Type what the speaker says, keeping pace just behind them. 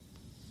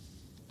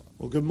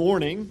Well, good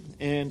morning,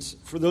 and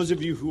for those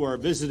of you who are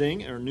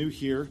visiting or new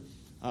here,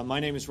 my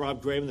name is Rob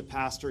Gray. I'm the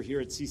pastor here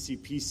at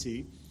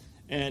CCPC,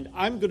 and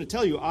I'm going to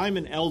tell you I'm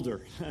an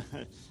elder.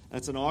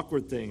 That's an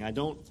awkward thing. I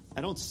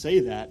don't say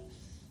that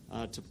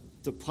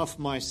to puff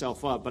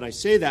myself up, but I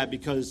say that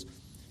because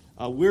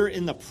we're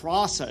in the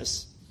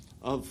process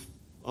of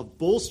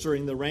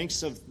bolstering the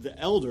ranks of the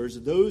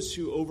elders, those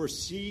who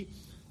oversee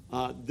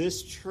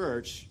this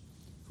church,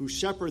 who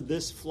shepherd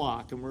this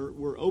flock, and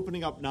we're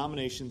opening up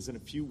nominations in a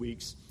few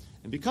weeks.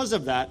 And because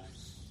of that,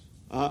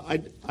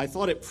 I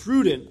thought it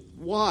prudent,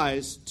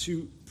 wise,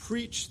 to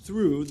preach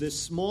through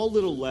this small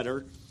little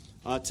letter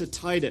to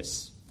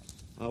Titus.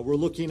 We're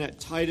looking at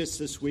Titus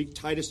this week,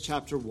 Titus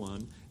chapter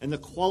 1, and the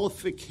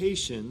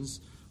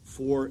qualifications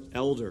for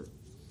elder.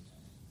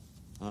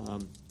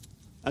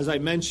 As I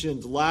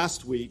mentioned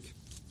last week,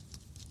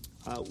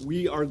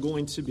 we are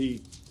going to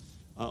be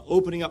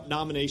opening up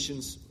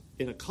nominations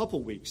in a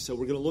couple weeks. So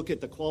we're going to look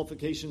at the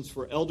qualifications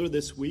for elder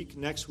this week.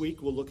 Next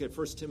week, we'll look at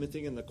 1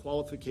 Timothy and the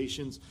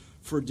qualifications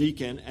for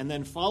deacon. And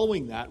then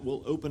following that,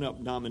 we'll open up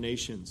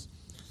nominations.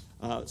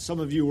 Some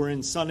of you were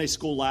in Sunday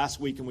school last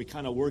week, and we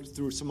kind of worked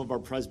through some of our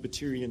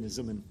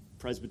Presbyterianism and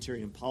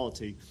Presbyterian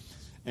polity.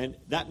 And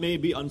that may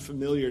be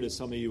unfamiliar to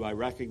some of you, I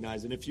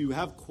recognize. And if you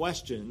have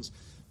questions,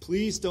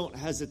 please don't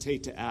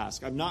hesitate to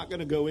ask. I'm not going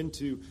to go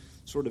into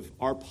sort of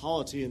our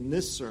polity in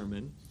this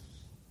sermon,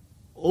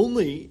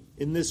 only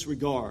in this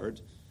regard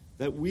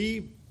that we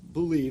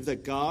believe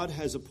that God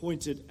has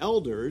appointed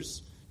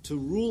elders to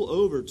rule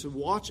over, to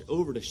watch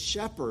over, to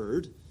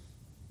shepherd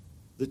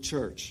the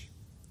church.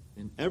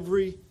 In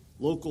every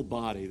local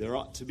body, there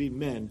ought to be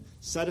men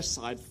set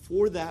aside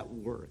for that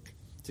work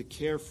to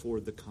care for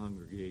the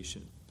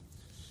congregation.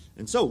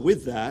 And so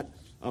with that,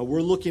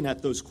 we're looking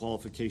at those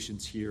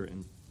qualifications here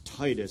in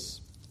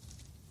Titus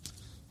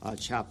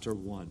chapter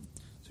 1.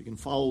 You can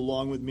follow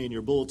along with me in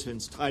your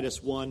bulletins,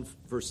 Titus 1,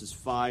 verses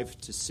 5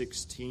 to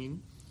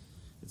 16.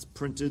 It's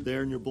printed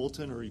there in your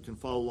bulletin, or you can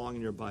follow along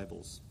in your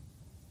Bibles.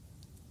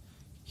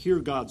 Hear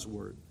God's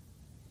word.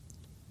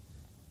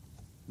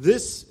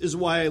 This is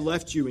why I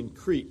left you in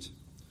Crete,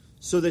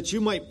 so that you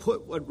might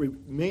put what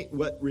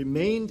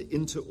remained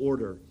into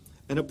order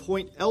and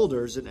appoint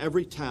elders in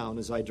every town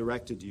as I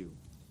directed you.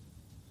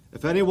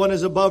 If anyone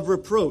is above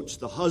reproach,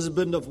 the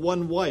husband of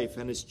one wife,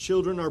 and his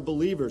children are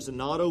believers and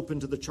not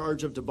open to the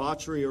charge of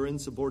debauchery or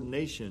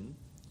insubordination,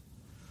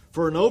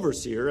 for an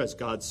overseer, as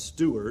God's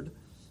steward,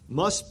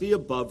 must be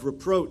above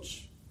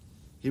reproach.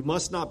 He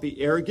must not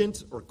be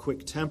arrogant or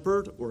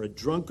quick-tempered or a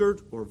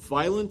drunkard or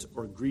violent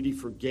or greedy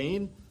for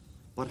gain,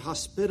 but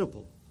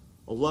hospitable,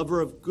 a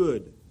lover of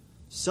good,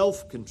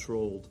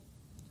 self-controlled,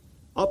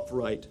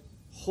 upright,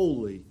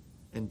 holy,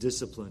 and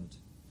disciplined.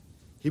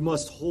 He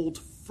must hold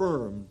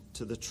firm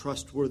to the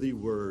trustworthy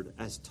word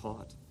as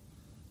taught,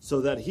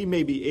 so that he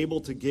may be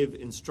able to give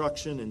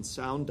instruction in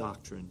sound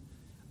doctrine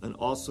and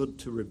also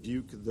to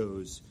rebuke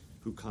those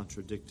who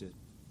contradict it.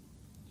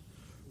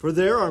 For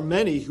there are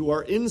many who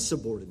are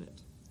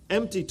insubordinate,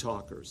 empty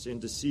talkers and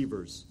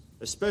deceivers,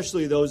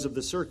 especially those of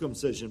the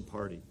circumcision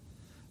party.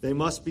 They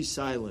must be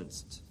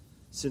silenced,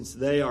 since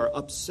they are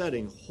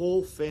upsetting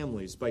whole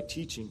families by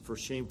teaching for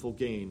shameful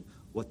gain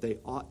what they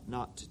ought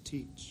not to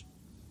teach.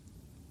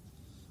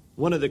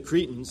 One of the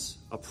Cretans,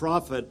 a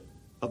prophet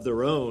of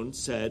their own,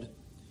 said,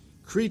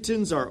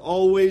 "Cretans are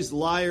always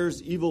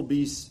liars, evil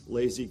beasts,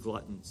 lazy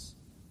gluttons."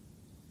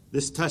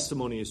 This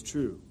testimony is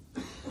true.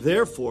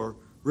 Therefore,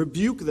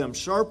 rebuke them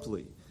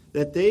sharply,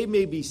 that they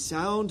may be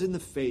sound in the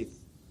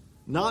faith,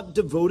 not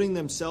devoting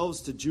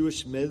themselves to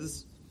Jewish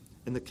myths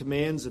and the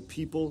commands of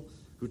people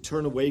who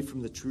turn away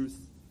from the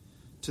truth.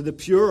 To the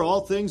pure,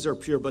 all things are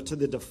pure, but to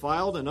the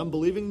defiled and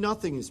unbelieving,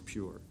 nothing is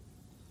pure.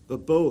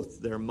 But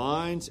both their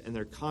minds and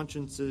their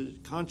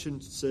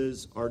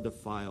consciences are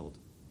defiled.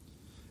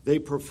 They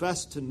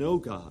profess to know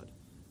God,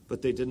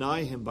 but they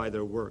deny him by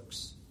their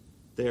works.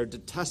 They are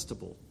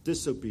detestable,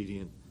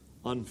 disobedient,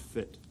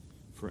 unfit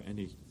for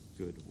any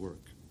good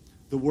work.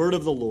 The word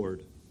of the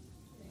Lord.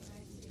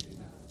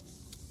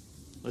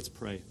 Let's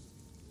pray.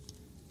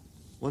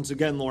 Once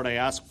again, Lord, I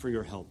ask for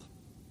your help,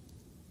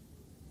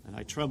 and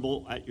I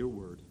tremble at your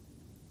word.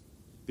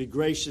 Be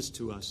gracious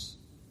to us.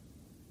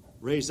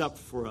 Raise up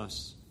for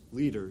us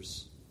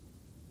leaders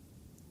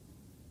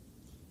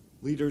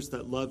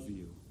that love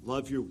you,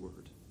 love your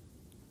word,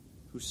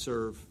 who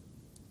serve.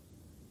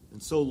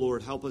 And so,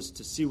 Lord, help us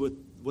to see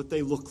what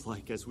they look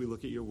like as we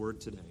look at your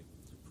word today.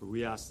 For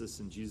we ask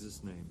this in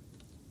Jesus' name.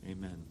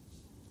 Amen.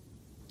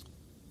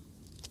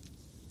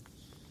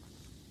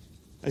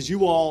 As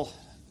you all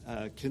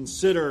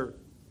consider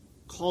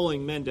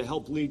calling men to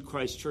help lead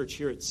Christ Church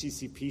here at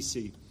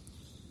CCPC,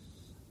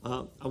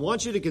 I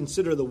want you to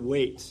consider the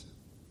weightiness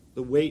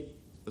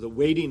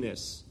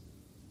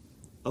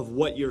of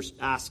what you're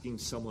asking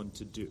someone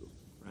to do,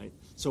 right?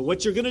 So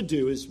what you're going to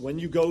do is when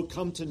you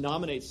come to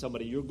nominate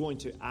somebody, you're going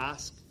to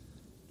ask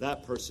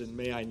that person,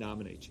 "May I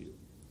nominate you?"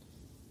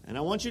 And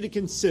I want you to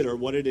consider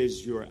what it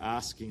is you're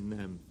asking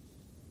them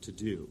to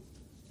do.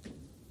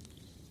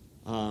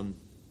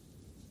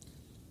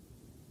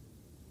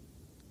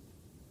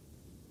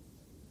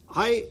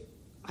 I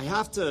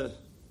have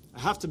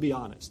to be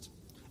honest,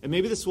 and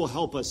maybe this will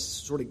help us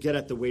sort of get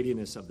at the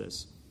weightiness of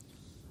this.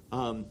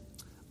 I'm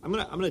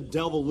gonna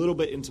delve a little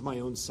bit into my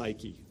own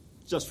psyche,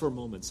 just for a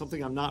moment,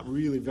 something I'm not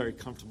really very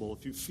comfortable.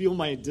 If you feel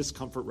my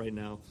discomfort right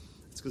now,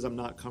 it's because I'm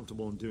not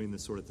comfortable in doing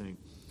this sort of thing.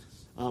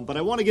 But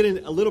I want to get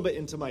in a little bit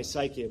into my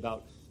psyche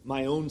about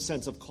my own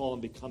sense of call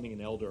in becoming an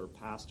elder or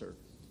pastor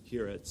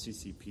here at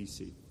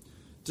CCPC.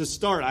 To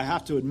start, I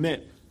have to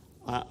admit,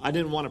 I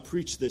didn't want to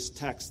preach this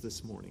text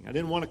this morning. I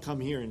didn't want to come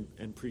here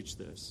and preach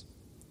this.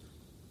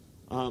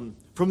 From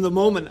the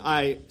moment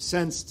I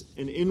sensed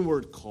an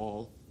inward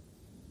call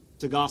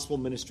to gospel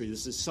ministry,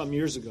 this is some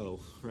years ago,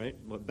 right?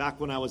 Back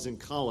when I was in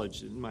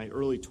college, in my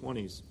early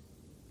 20s,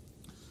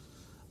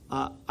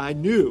 I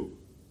knew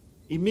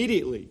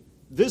immediately,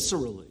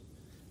 viscerally,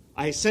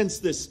 I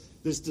sensed this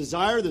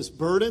desire, this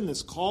burden,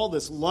 this call,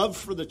 this love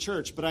for the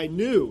church, but I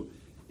knew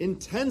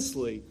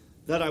intensely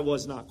that I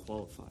was not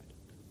qualified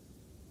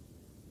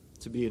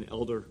to be an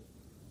elder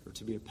or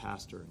to be a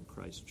pastor in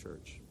Christ's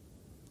church.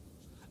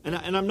 And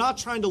I'm not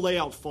trying to lay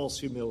out false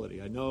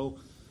humility. I know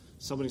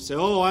somebody say,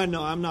 oh, I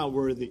know, I'm not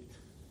worthy.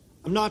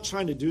 I'm not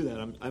trying to do that.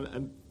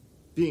 I'm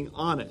being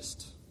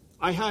honest.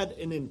 I had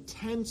an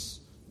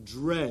intense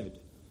dread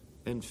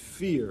and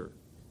fear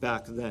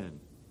back then.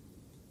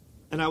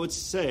 And I would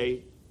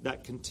say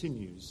that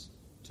continues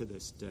to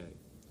this day.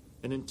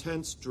 An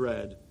intense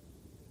dread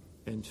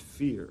and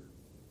fear,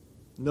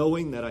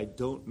 knowing that I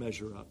don't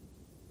measure up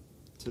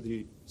to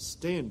the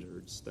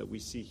standards that we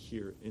see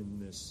here in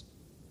this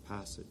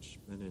passage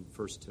and in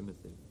 1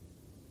 Timothy.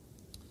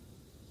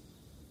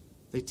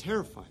 They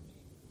terrify me.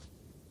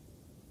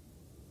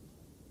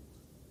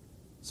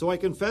 So I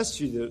confess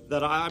to you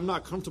that I'm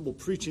not comfortable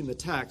preaching the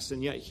text,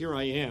 and yet here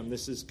I am.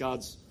 This is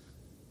God's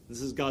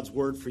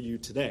word for you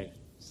today.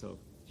 So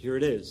here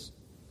it is.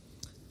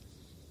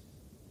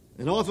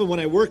 And often when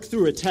I work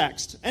through a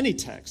text, any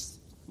text,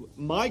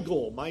 my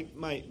goal,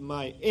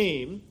 my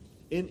aim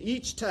in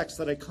each text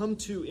that I come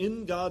to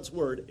in God's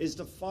word is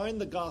to find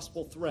the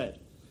gospel thread.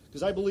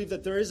 Because I believe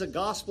that there is a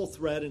gospel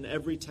thread in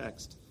every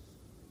text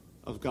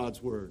of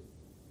God's word.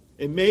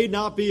 It may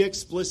not be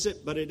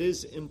explicit, but it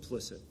is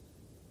implicit,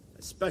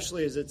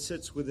 especially as it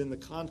sits within the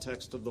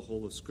context of the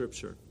whole of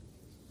Scripture.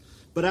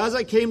 But as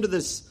I came to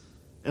this,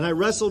 and I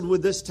wrestled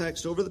with this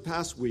text over the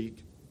past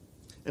week,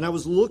 and I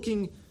was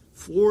looking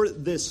for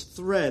this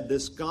thread,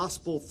 this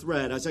gospel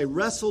thread, as I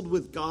wrestled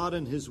with God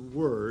and His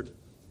Word,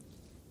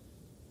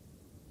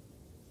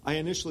 I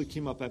initially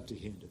came up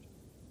empty-handed.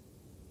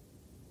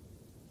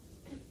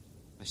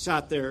 I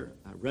sat there,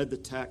 I read the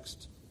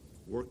text,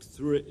 worked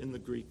through it in the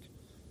Greek,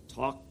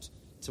 talked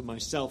to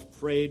myself,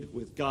 prayed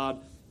with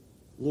God,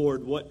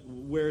 Lord,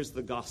 where's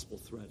the gospel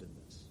thread in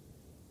this?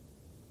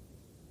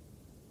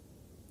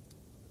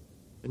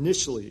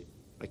 Initially,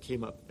 I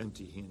came up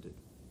empty-handed.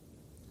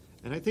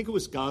 And I think it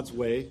was God's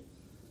way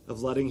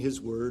of letting His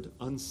word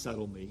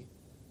unsettle me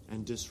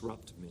and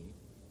disrupt me.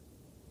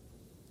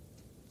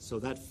 So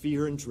that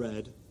fear and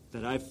dread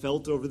that I've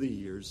felt over the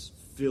years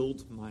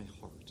filled my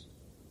heart.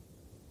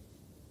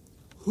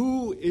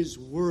 Who is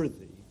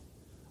worthy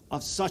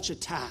of such a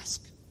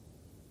task?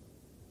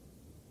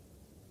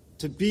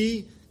 To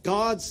be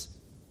God's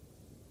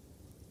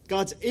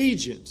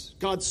agent,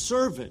 God's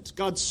servant,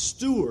 God's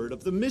steward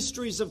of the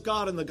mysteries of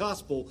God and the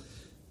gospel,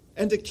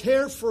 and to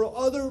care for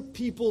other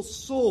people's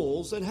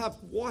souls and have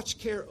watch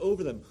care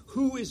over them.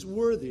 Who is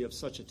worthy of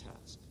such a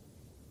task?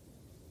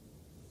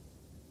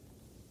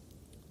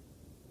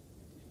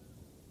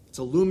 It's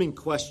a looming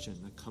question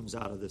that comes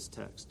out of this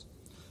text.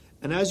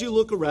 And as you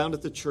look around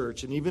at the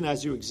church, and even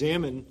as you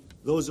examine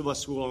those of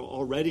us who are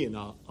already in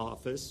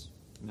office,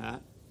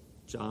 Matt,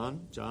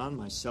 John,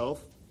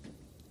 myself,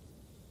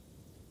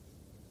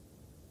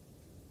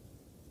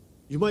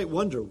 you might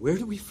wonder, where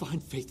do we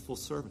find faithful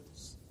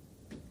servants?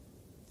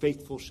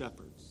 Faithful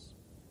shepherds.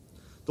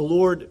 The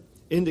Lord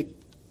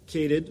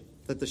indicated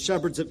that the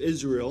shepherds of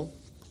Israel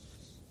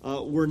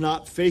were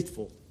not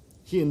faithful.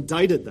 He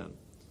indicted them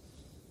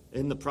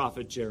in the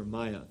prophet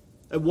Jeremiah.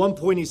 At one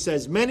point he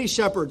says, many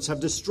shepherds have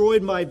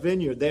destroyed my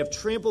vineyard. They have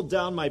trampled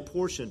down my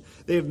portion.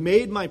 They have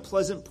made my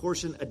pleasant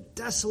portion a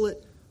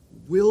desolate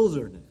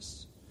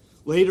wilderness.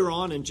 Later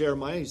on in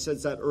Jeremiah, he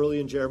says that early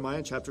in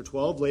Jeremiah chapter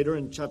 12. Later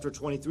in chapter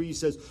 23, he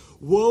says,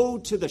 woe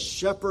to the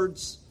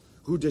shepherds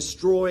who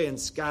destroy and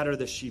scatter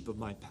the sheep of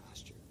my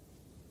pasture.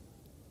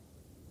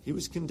 He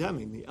was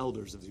condemning the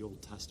elders of the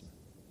Old Testament,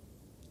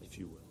 if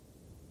you will.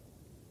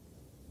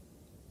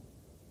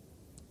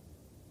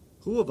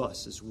 Who of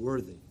us is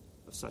worthy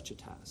of such a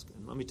task?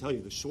 And let me tell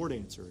you, the short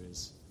answer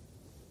is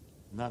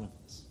none of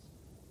us.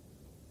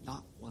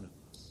 Not one of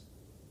us.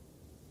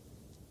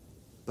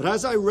 But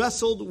as I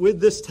wrestled with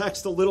this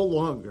text a little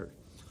longer,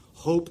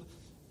 hope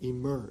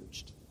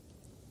emerged.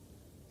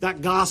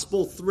 That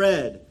gospel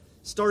thread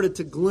started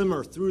to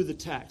glimmer through the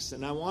text,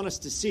 and I want us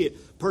to see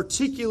it,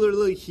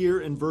 particularly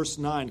here in verse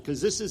 9,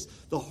 because this is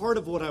the heart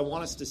of what I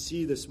want us to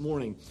see this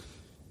morning.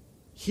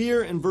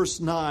 Here in verse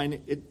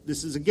 9,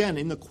 this is again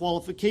in the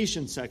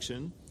qualification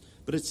section,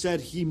 but it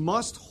said he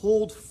must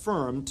hold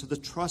firm to the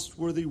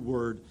trustworthy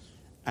word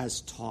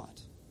as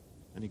taught.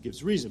 And he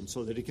gives reason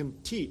so that he can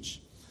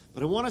teach.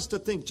 But I want us to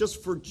think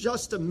for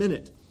just a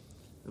minute.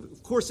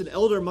 Of course, an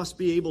elder must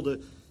be able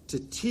to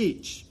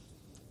teach.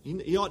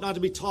 He ought not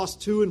to be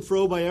tossed to and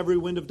fro by every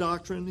wind of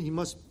doctrine. He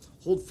must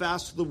hold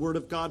fast to the word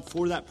of God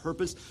for that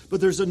purpose. But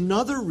there's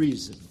another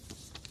reason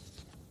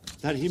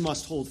that he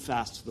must hold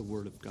fast to the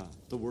word of God,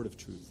 the word of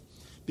truth.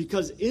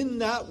 Because in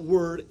that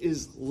word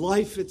is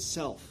life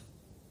itself.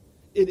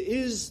 It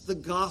is the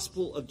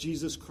gospel of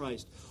Jesus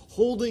Christ,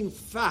 holding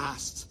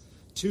fast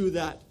to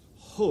that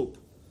hope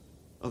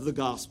of the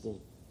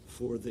gospel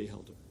for the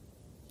elder.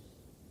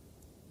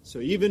 So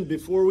even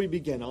before we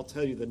begin, I'll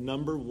tell you the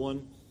number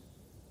one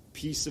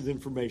piece of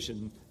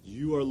information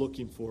you are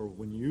looking for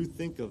when you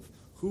think of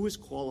who is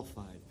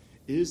qualified.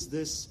 Is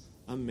this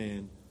a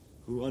man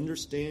who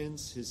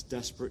understands his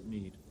desperate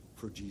need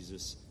for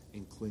Jesus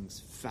and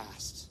clings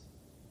fast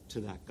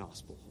to that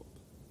gospel hope?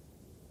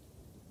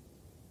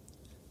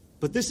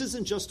 But this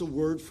isn't just a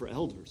word for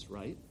elders,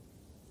 right?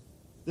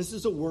 This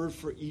is a word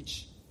for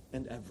each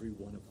and every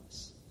one of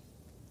us.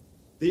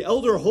 The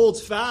elder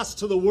holds fast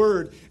to the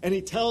word, and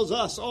he tells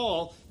us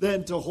all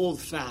then to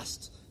hold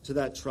fast to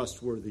that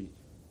trustworthy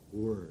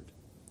word.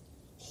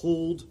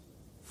 Hold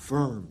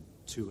firm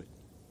to it,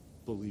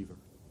 believer.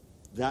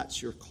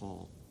 That's your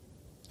call.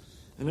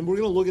 And then we're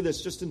going to look at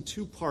this just in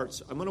two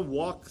parts. I'm going to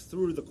walk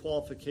through the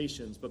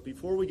qualifications, but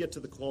before we get to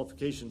the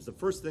qualifications, the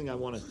first thing I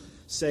want to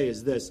say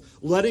is this.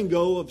 Letting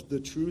go of the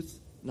truth,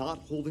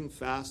 not holding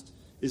fast,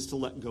 is to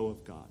let go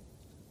of God.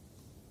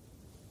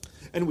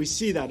 And we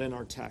see that in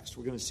our text.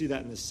 We're going to see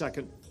that in the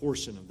second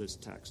portion of this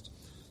text.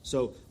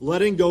 So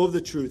letting go of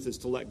the truth is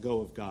to let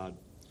go of God.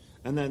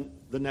 And then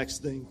the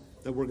next thing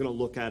that we're going to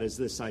look at is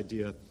this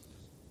idea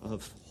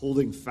of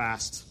holding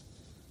fast.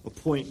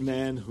 Appoint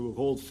men who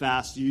hold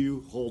fast.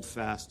 You hold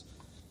fast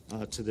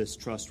to this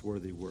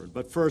trustworthy word.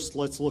 But first,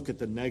 let's look at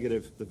the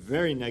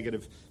very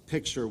negative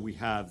picture we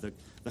have,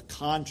 the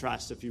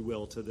contrast, if you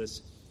will, to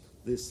this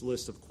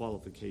list of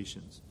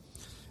qualifications.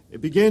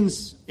 It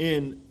begins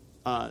in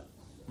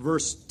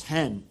verse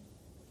 10.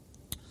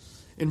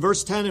 In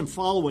verse 10 and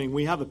following,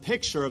 we have a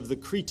picture of the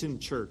Cretan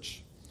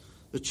church,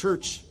 the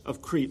church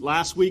of Crete.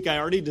 Last week, I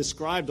already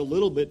described a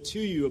little bit to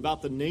you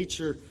about the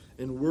nature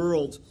and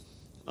world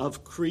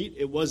of Crete.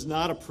 It was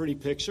not a pretty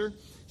picture.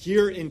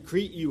 Here in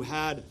Crete, you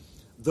had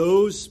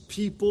those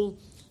people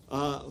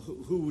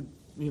who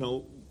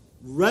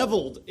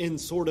reveled in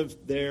sort of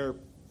their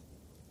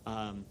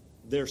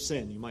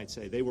sin, you might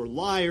say. They were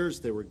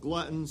liars. They were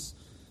gluttons.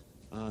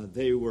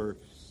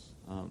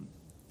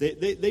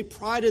 They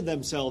prided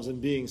themselves in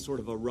being sort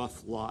of a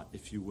rough lot,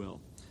 if you will.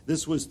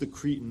 This was the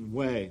Cretan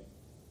way.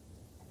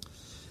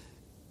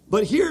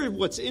 But here,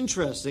 what's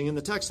interesting in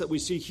the text that we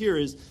see here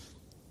is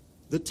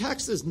the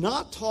text is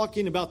not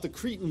talking about the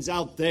Cretans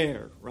out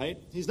there, right?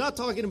 He's not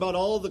talking about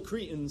all of the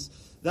Cretans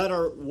that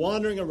are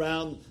wandering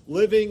around,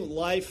 living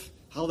life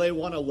how they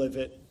want to live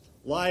it.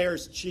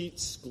 Liars,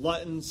 cheats,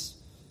 gluttons,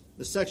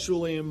 the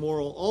sexually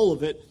immoral, all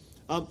of it.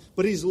 But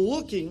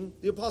the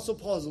Apostle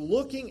Paul is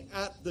looking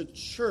at the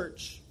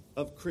church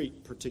of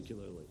Crete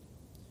particularly.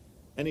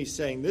 And he's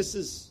saying, this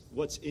is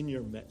what's in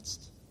your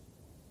midst.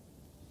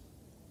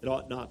 It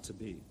ought not to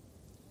be.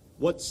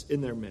 What's in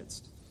their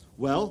midst?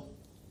 Well,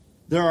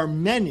 there are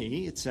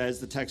many,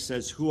 the text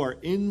says, who are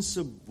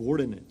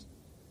insubordinate,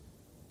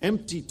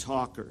 empty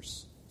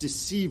talkers,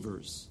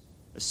 deceivers,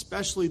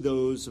 especially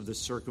those of the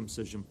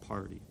circumcision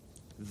party.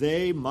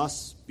 They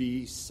must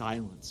be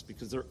silenced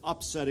because they're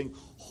upsetting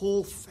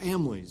whole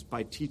families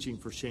by teaching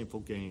for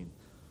shameful gain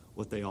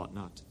what they ought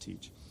not to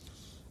teach.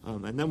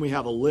 And then we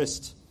have a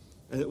list.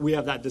 We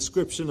have that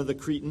description of the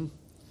Cretan.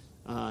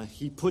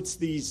 He puts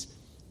these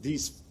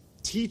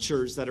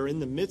teachers that are in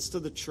the midst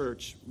of the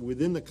church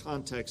within the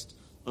context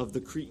of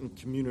the Cretan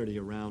community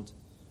around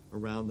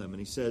them. And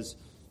he says,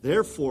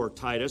 therefore,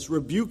 Titus,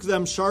 rebuke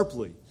them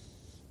sharply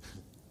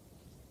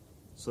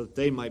so that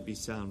they might be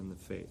sound in the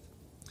faith.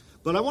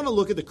 But I want to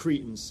look at the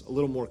Cretans a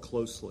little more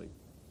closely.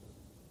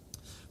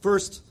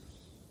 First,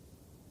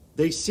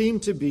 they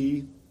seem to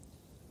be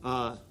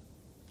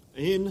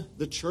in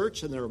the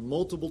church, and there are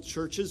multiple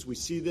churches. We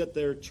see that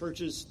there are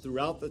churches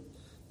throughout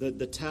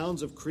the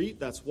towns of Crete.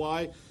 That's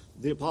why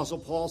the Apostle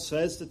Paul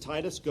says to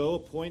Titus, go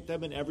appoint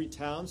them in every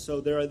town.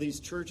 So there are these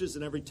churches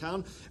in every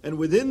town. And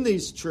within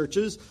these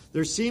churches,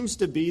 there seems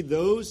to be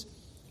those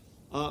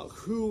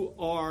who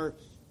are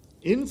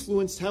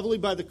influenced heavily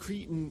by the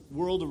Cretan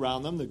world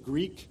around them, the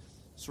Greek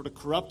sort of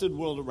corrupted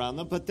world around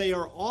them, but they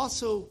are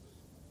also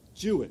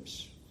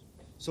Jewish.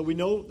 So we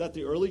know that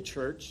the early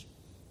church,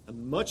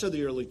 and much of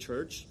the early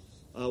church,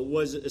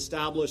 was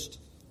established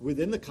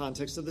within the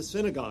context of the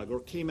synagogue,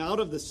 or came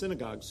out of the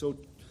synagogue.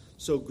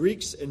 So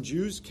Greeks and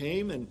Jews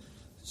came and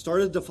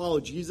started to follow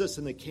Jesus,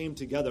 and they came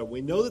together.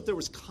 We know that there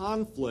was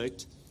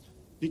conflict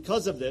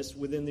because of this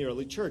within the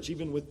early church,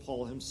 even with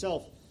Paul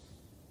himself,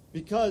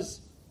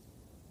 because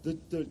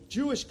the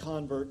Jewish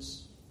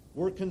converts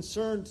were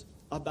concerned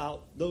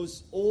about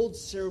those old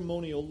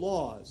ceremonial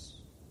laws.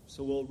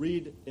 So we'll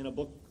read in a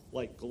book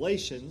like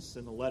Galatians,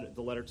 and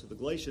the letter to the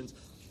Galatians,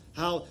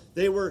 how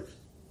they were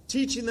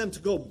teaching them to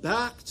go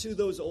back to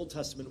those Old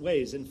Testament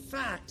ways. In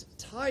fact,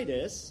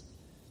 Titus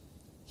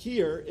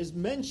here is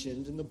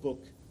mentioned in the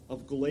book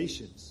of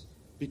Galatians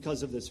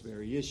because of this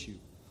very issue.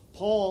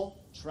 Paul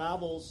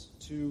travels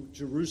to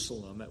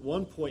Jerusalem at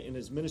one point in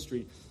his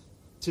ministry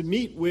to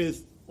meet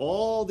with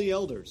all the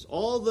elders,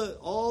 all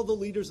the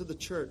leaders of the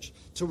church,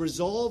 to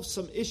resolve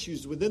some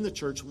issues within the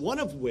church, one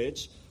of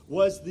which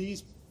was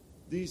these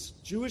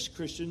Jewish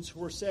Christians who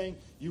were saying,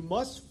 you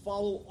must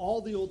follow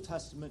all the Old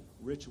Testament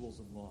rituals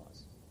and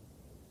laws.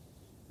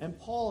 And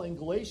Paul in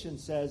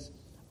Galatians says,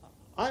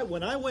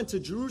 when I went to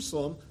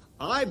Jerusalem,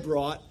 I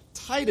brought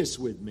Titus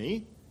with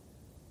me,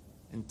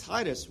 and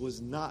Titus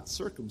was not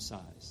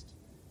circumcised.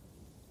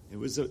 He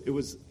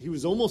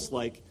was almost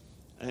like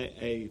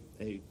a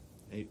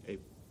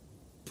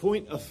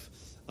point of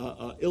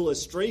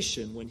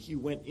illustration when he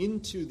went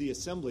into the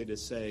assembly to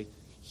say,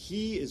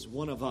 he is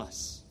one of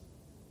us.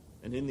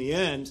 And in the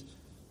end,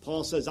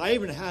 Paul says, I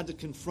even had to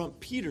confront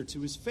Peter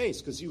to his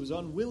face because he was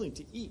unwilling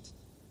to eat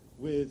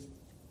with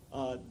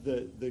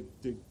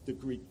the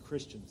Greek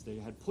Christians. They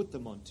had put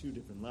them on two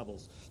different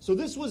levels. So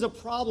this was a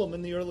problem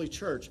in the early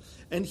church.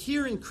 And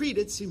here in Crete,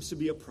 it seems to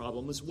be a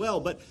problem as well.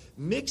 But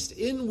mixed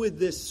in with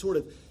this sort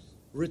of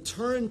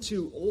return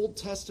to Old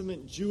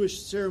Testament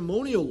Jewish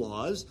ceremonial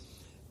laws,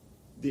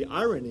 the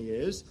irony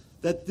is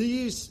that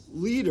these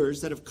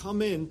leaders that have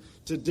come in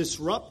to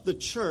disrupt the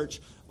church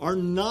are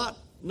not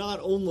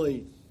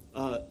only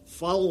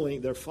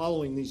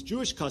following these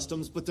Jewish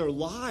customs, but their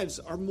lives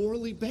are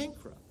morally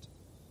bankrupt.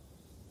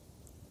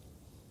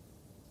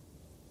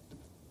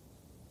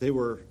 They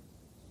were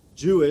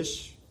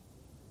Jewish,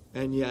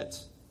 and yet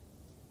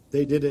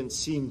they didn't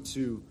seem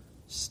to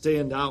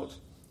stand out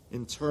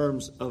in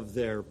terms of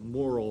their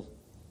moral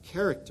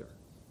character,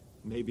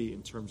 maybe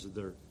in terms of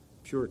their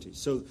purity.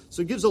 So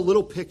it gives a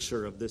little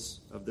picture of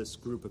this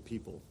group of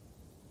people.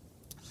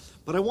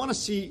 But I want to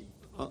see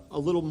a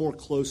little more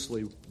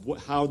closely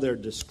how they're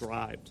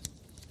described,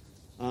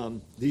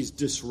 these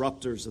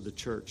disruptors of the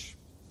church.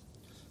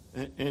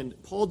 And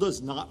Paul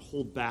does not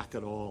hold back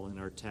at all in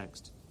our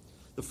text.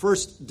 The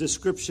first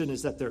description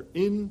is that they're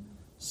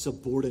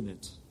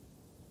insubordinate.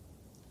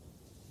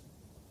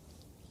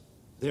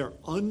 They're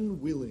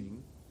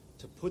unwilling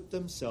to put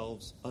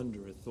themselves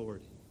under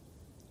authority.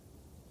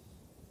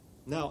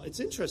 Now, it's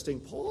interesting.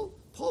 Paul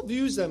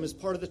views them as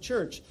part of the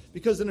church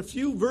because in a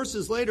few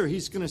verses later,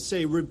 he's going to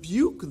say,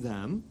 rebuke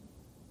them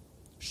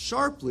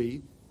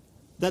sharply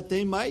that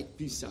they might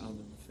be sound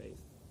in the faith.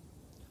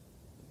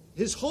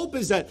 His hope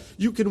is that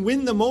you can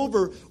win them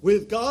over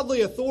with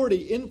godly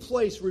authority in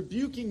place,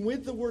 rebuking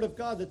with the word of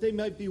God that they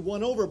might be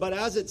won over. But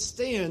as it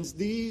stands,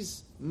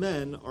 these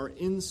men are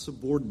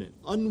insubordinate,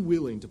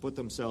 unwilling to put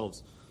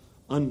themselves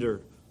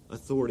under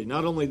authority.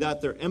 Not only that,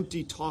 they're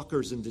empty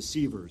talkers and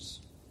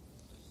deceivers.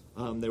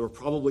 They were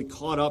probably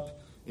caught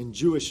up in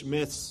Jewish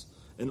myths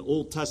and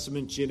Old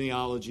Testament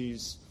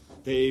genealogies.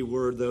 They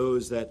were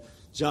those that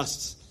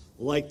just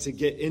like to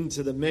get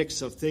into the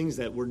mix of things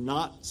that were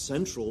not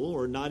central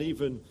or not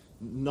even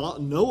not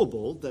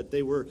knowable, that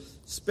they were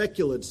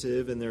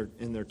speculative in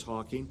their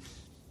talking.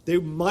 They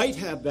might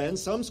have been,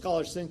 some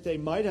scholars think they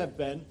might have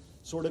been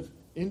sort of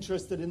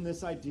interested in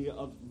this idea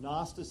of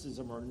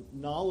Gnosticism or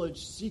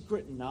knowledge,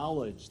 secret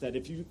knowledge, that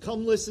if you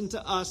come listen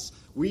to us,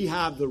 we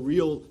have the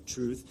real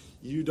truth.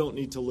 You don't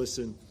need to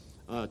listen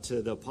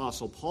to the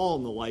Apostle Paul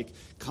and the like.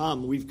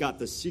 Come, we've got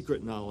the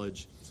secret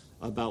knowledge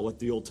about what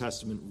the Old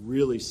Testament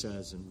really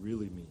says and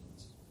really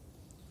means.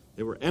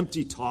 They were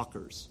empty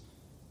talkers,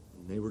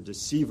 and they were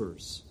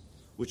deceivers,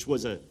 which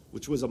was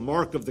a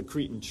mark of the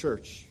Cretan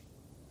church.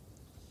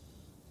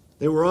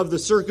 They were of the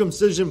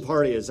circumcision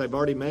party, as I've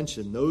already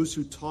mentioned, those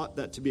who taught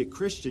that to be a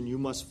Christian, you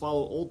must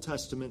follow Old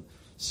Testament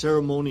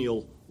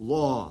ceremonial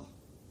law.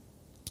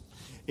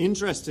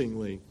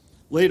 Interestingly,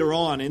 later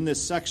on in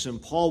this section,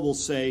 Paul will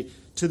say,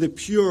 to the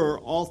pure,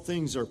 all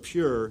things are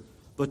pure,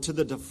 but to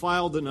the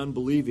defiled and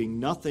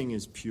unbelieving, nothing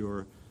is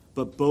pure,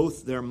 but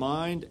both their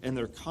mind and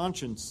their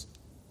consciences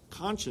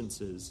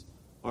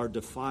are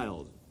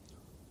defiled.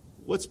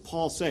 What's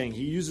Paul saying?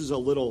 He uses a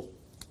little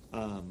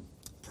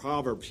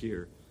proverb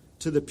here.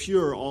 To the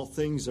pure, all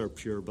things are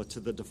pure, but to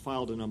the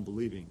defiled and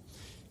unbelieving.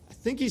 I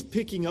think he's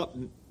picking up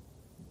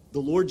the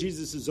Lord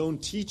Jesus' own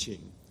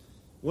teaching.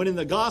 When in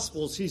the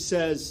Gospels he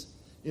says,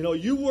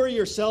 you worry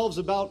yourselves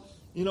about,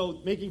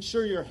 making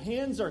sure your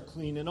hands are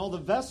clean and all the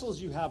vessels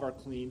you have are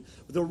clean.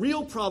 But the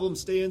real problem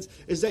stands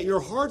is that your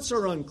hearts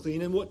are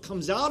unclean, and what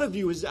comes out of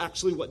you is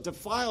actually what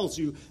defiles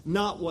you,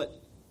 not what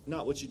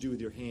you do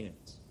with your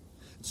hands.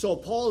 So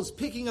Paul is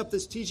picking up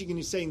this teaching and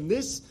he's saying,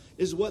 this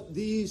is what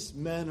these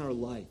men are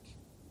like.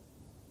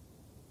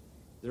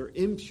 They're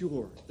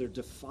impure. They're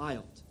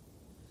defiled.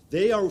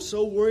 They are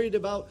so worried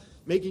about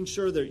making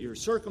sure that you're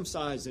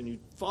circumcised and you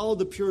follow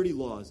the purity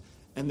laws,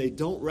 and they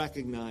don't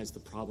recognize the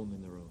problem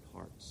in their own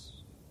hearts.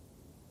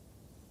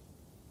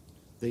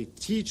 They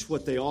teach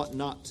what they ought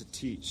not to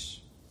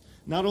teach.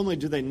 Not only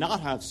do they not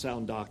have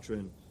sound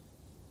doctrine,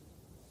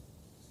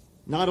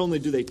 not only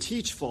do they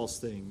teach false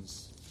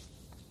things,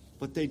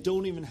 but they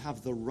don't even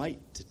have the right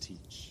to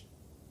teach.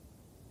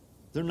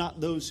 They're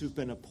not those who've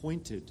been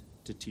appointed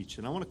to teach.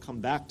 And I want to come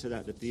back to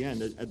that at the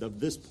end of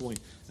this point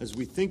as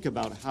we think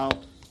about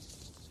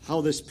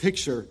how this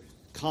picture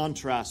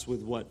contrasts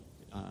with what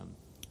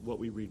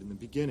we read in the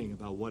beginning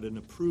about what an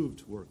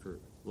approved worker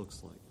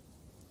looks like.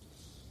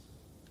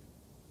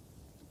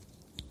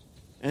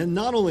 And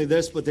not only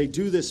this, but they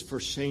do this for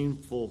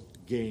shameful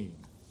gain.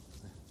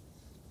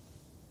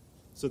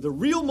 So the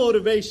real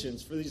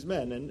motivations for these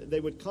men, and they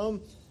would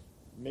come,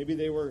 maybe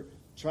they were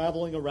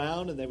traveling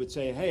around, and they would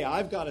say, hey,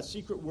 I've got a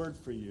secret word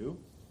for you.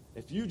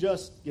 If you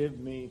just give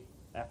me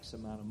X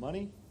amount of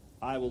money,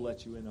 I will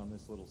let you in on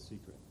this little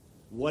secret.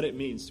 What it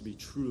means to be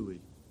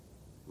truly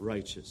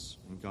righteous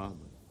and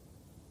godly.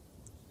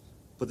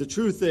 But the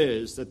truth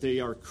is that they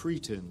are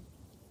Cretan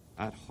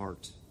at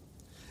heart.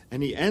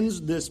 And he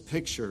ends this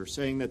picture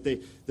saying that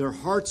their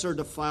hearts are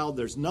defiled.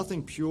 There's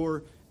nothing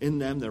pure in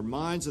them. Their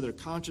minds and their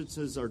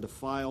consciences are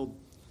defiled.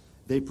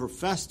 They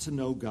profess to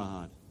know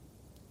God,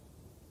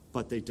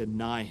 but they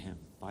deny him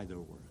by their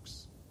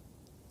works.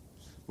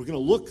 We're going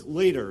to look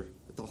later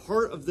at the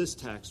heart of this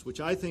text,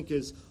 which I think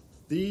is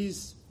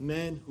these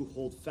men who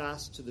hold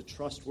fast to the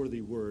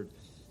trustworthy word.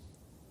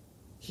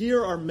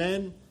 Here are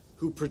men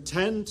who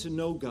pretend to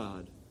know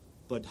God,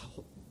 but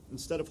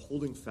instead of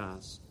holding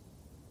fast,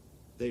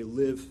 they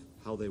live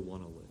how they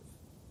want to live.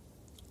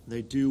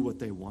 They do what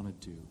they want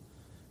to do.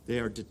 They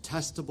are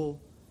detestable,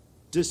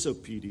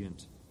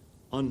 disobedient,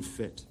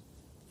 unfit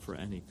for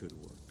any good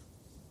work.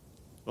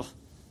 Oh,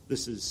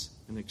 this is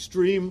an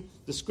extreme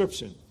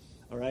description,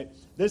 all right?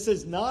 This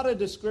is not a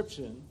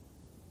description,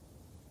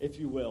 if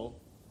you will,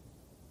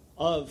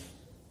 of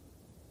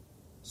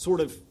sort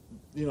of,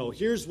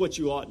 here's what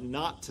you ought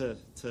not to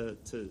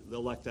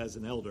elect as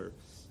an elder.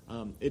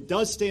 It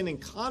does stand in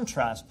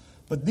contrast,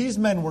 but these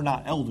men were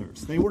not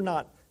elders. They were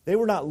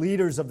not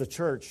leaders of the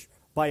church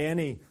by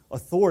any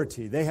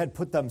authority. They had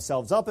put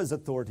themselves up as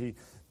authority,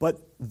 but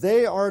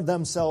they are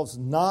themselves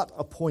not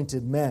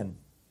appointed men.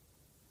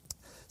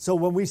 So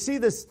when we see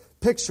this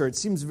picture, it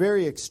seems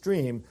very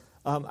extreme.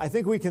 I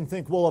think we can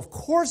think, well, of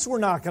course we're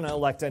not going to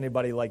elect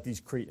anybody like these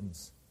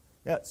Cretans.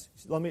 Yes,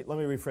 let me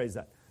rephrase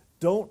that.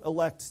 Don't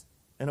elect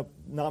and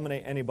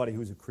nominate anybody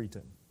who's a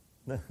Cretan.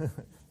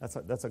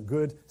 That's a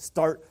good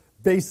start,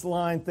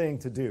 baseline thing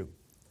to do.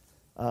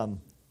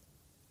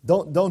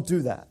 Don't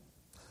do that.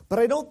 But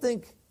I don't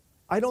think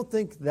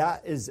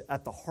that is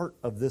at the heart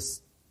of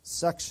this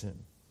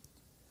section.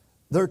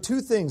 There are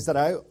two things that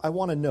I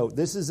want to note.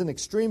 This is an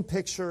extreme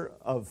picture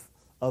of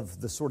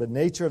the sort of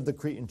nature of the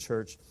Cretan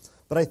church.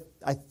 But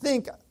I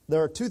think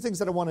there are two things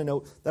that I want to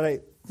note that I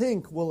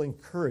think will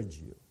encourage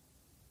you.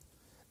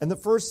 And the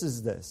first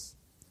is this.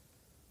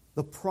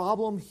 The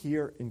problem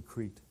here in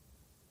Crete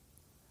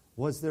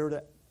was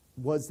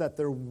that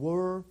there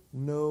were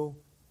no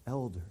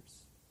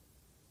elders.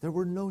 There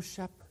were no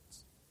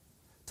shepherds.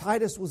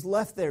 Titus was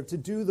left there to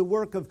do the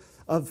work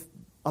of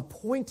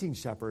appointing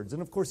shepherds.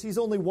 And of course, he's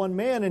only one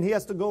man, and he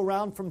has to go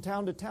around from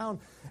town to town.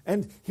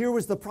 And here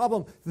was the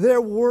problem.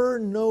 There were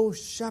no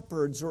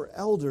shepherds or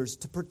elders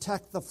to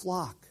protect the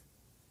flock,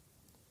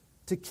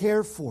 to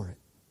care for it.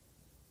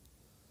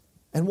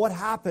 And what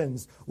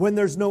happens when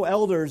there's no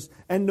elders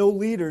and no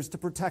leaders to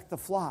protect the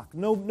flock?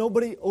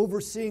 Nobody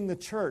overseeing the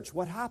church.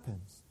 What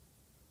happens?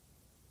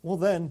 Well,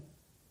 then,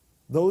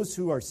 those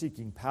who are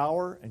seeking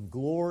power and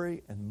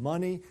glory and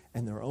money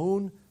and their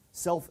own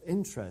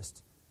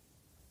self-interest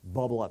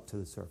bubble up to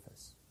the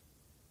surface.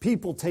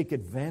 People take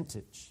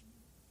advantage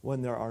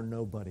when there are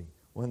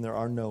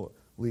no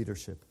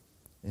leadership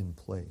in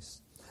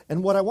place.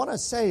 And what I want to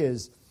say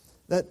is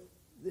that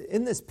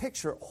in this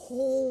picture,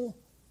 whole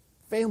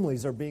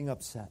families are being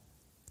upset.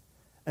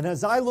 And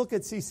as I look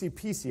at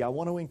CCPC, I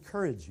want to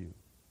encourage you.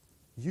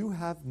 You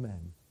have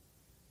men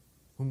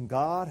whom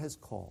God has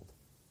called,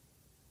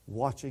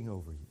 watching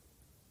over you,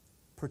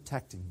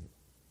 protecting you.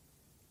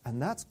 And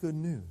that's good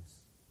news.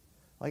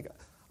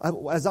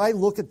 As I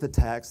look at the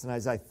text and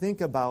as I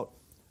think about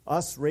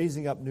us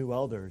raising up new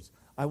elders,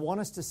 I want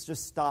us to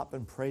just stop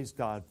and praise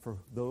God for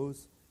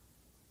those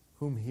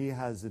whom He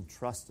has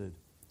entrusted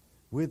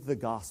with the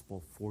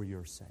gospel for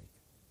your sake.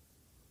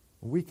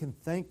 We can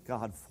thank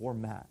God for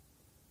Matt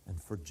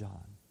and for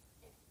John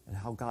and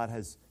how God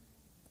has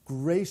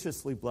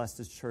graciously blessed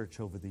His church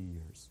over the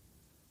years.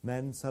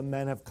 Some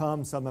men have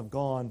come, some have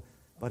gone,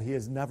 but He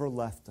has never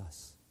left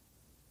us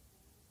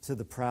to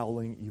the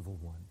prowling evil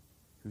one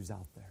who's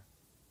out there.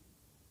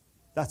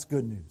 That's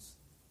good news.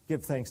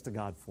 Give thanks to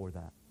God for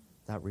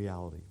that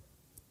reality.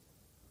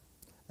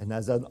 And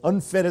as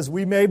unfit as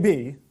we may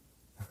be,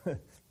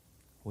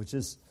 which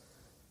is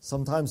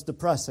sometimes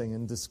depressing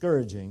and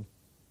discouraging,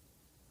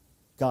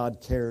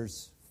 God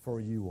cares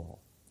for you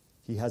all.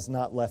 He has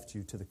not left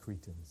you to the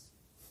Cretans.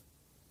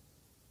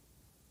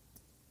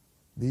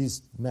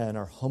 These men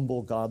are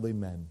humble, godly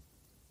men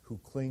who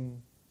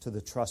cling to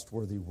the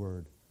trustworthy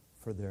word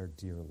for their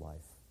dear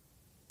life.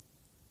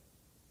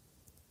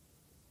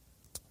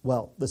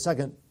 Well, the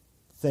second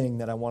thing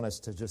that I want us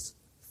to just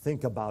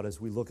think about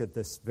as we look at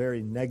this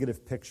very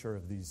negative picture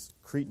of these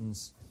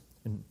Cretans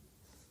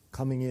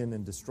coming in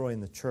and destroying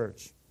the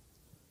church.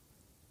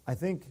 I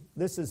think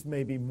this is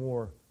maybe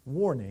more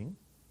warning,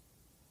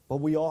 but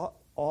we ought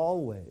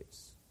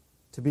always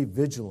to be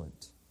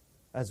vigilant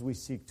as we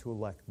seek to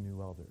elect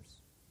new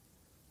elders.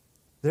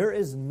 There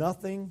is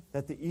nothing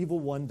that the evil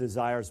one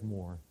desires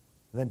more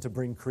than to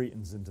bring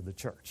Cretans into the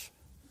church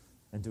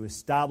and to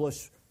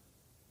establish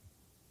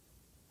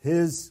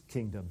his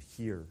kingdom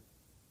here,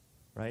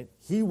 right?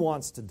 He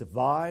wants to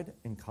divide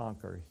and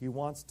conquer. He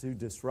wants to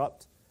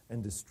disrupt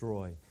and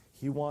destroy.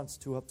 He wants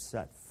to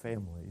upset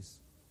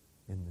families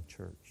in the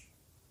church.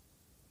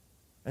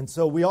 And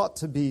so we ought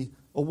to be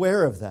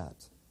aware of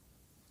that.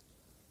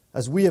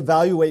 As we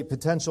evaluate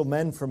potential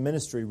men for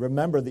ministry,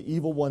 remember the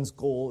evil one's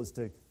goal is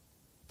to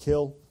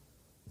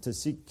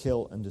seek,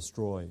 kill, and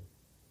destroy.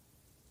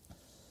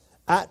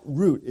 At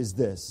root is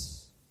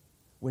this,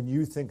 when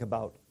you think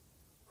about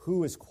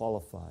who is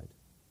qualified,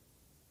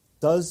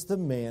 does the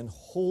man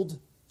hold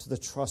to the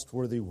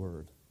trustworthy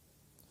word?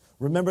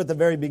 Remember at the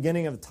very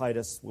beginning of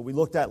Titus, what we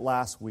looked at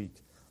last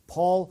week,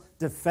 Paul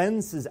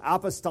defends his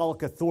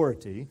apostolic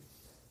authority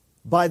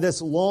by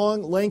this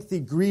long, lengthy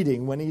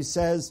greeting when he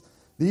says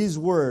these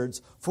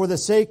words, "For the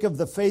sake of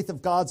the faith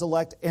of God's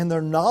elect and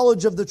their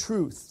knowledge of the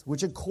truth,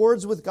 which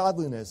accords with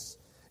godliness,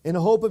 in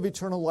hope of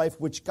eternal life,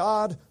 which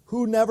God,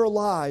 who never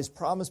lies,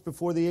 promised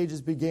before the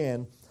ages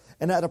began,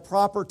 and at a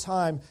proper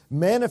time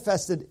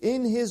manifested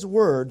in his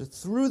word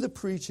through the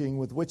preaching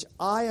with which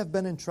I have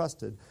been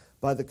entrusted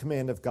by the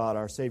command of God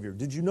our Savior."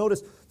 Did you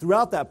notice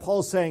throughout that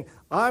Paul's saying,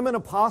 I'm an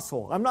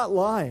apostle, I'm not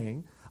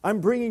lying,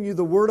 I'm bringing you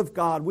the word of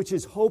God, which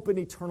is hope and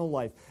eternal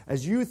life.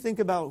 As you think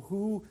about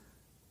who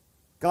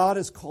God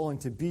is calling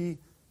to be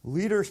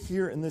leader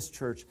here in this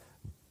church,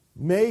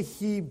 may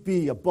he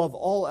be, above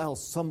all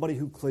else, somebody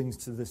who clings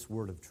to this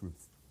word of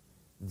truth.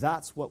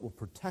 That's what will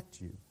protect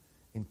you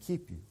and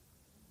keep you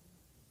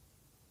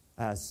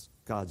as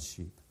God's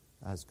sheep,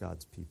 as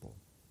God's people.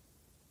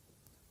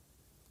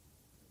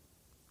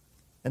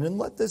 And then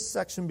let this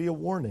section be a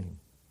warning.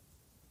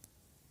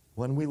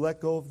 When we let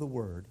go of the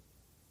word,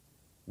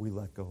 we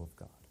let go of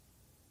God.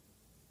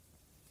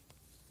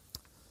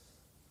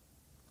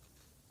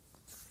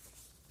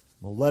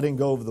 Well, letting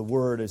go of the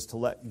word is to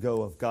let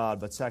go of God.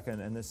 But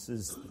second, and this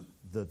is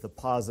the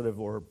positive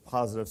or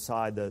positive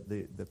side,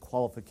 the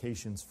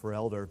qualifications for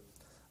elder,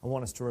 I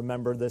want us to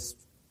remember this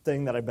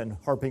thing that I've been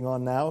harping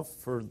on now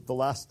for the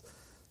last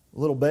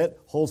little bit.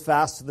 Hold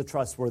fast to the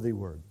trustworthy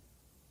word.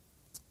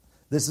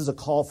 This is a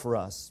call for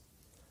us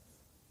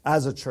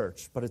as a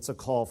church, but it's a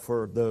call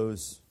for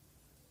those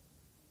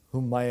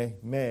whom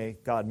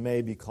God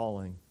may be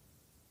calling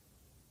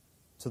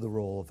to the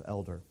role of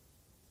elder.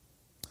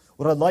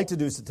 What I'd like to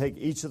do is to take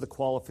each of the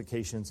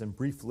qualifications and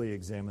briefly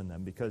examine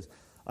them, because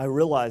I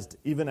realized,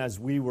 even as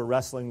we were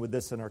wrestling with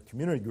this in our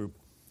community group,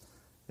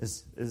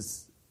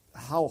 is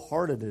how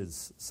hard it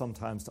is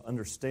sometimes to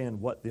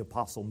understand what the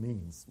apostle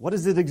means. What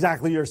is it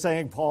exactly you're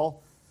saying,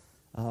 Paul?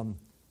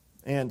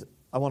 And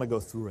I want to go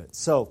through it.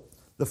 So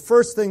the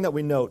first thing that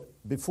we note,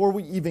 before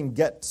we even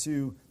get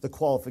to the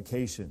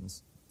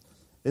qualifications,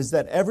 is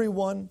that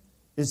everyone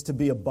is to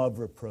be above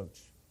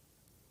reproach.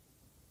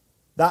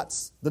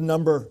 That's the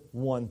number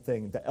one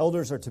thing. The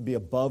elders are to be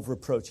above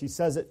reproach. He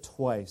says it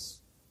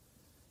twice.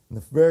 In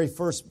the very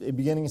first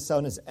beginning of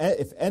 7 is,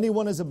 if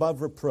anyone is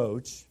above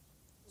reproach,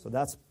 so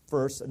that's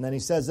first, and then he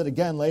says it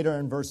again later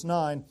in verse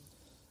 9,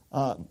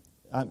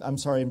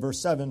 in verse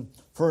 7,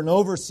 for an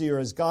overseer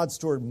as God's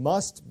steward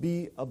must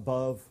be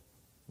above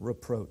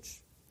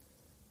reproach.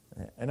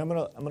 And I'm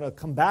going to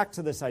come back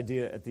to this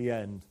idea at the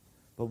end,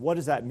 but what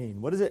does that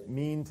mean? What does it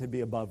mean to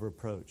be above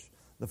reproach?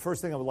 The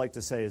first thing I would like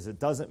to say is it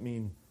doesn't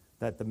mean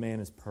that the man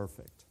is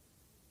perfect.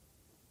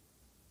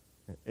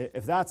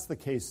 If that's the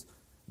case,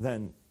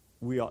 then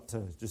we ought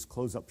to just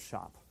close up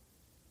shop.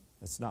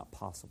 It's not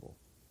possible.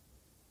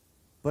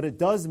 But it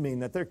does mean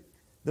that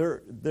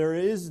there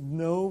is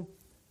no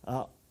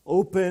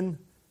open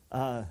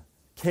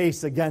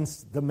case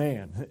against the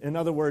man. In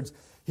other words,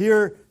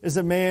 here is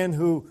a man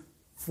who,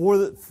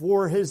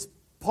 for his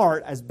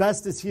part, as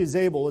best as he is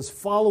able, is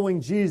following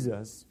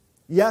Jesus.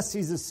 Yes,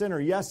 he's a sinner.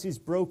 Yes, he's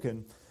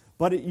broken.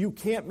 But you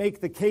can't make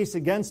the case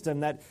against him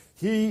that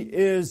he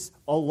is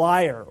a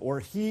liar or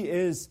he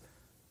is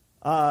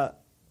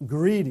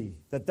greedy,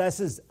 that this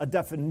is a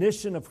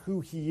definition of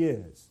who he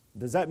is.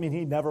 Does that mean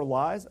he never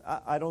lies?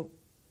 I don't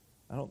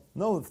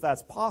know if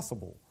that's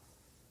possible.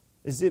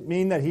 Does it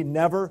mean that he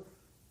never,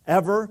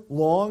 ever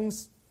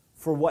longs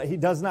for what he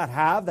does not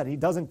have, that he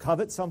doesn't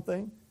covet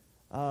something?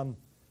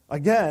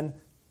 Again,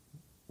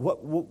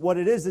 what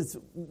it is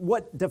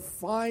what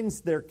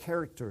defines their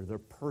character, their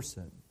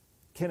person.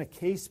 Can a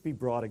case be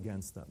brought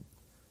against them?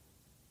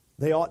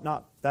 That ought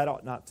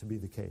not to be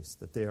the case,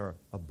 that they are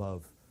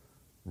above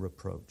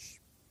reproach.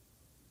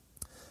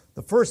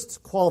 The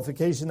first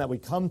qualification that we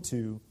come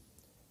to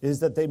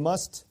is that they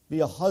must be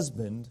a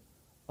husband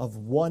of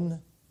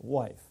one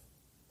wife.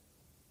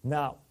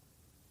 Now,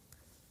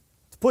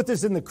 to put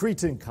this in the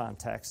Cretan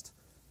context,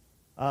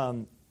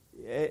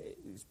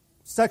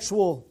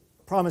 sexual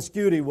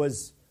promiscuity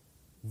was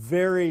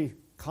very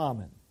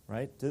common,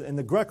 right? In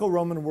the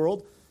Greco-Roman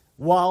world,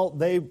 while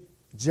they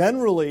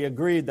generally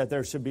agreed that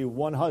there should be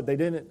one husband, they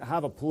didn't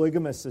have a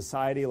polygamous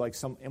society like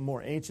some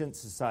more ancient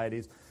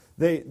societies.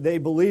 They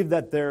believed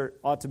that there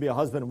ought to be a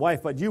husband and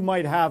wife, but you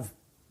might have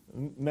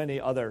many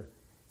other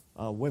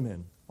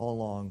women all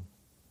along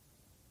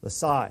the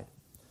side.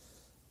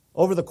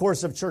 Over the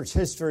course of church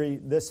history,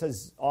 this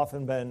has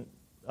often been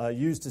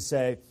used to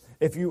say,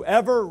 if you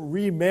ever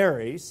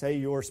remarry, say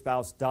your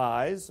spouse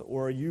dies,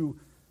 or you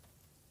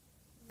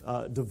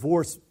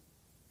divorce,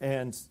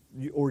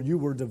 or you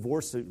were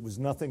divorced, it was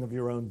nothing of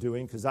your own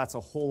doing, because that's a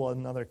whole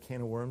another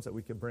can of worms that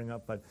we could bring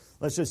up. But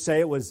let's just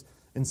say it was,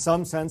 in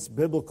some sense,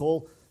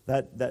 biblical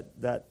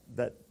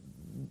that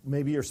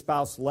maybe your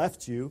spouse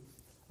left you.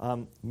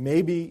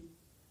 Maybe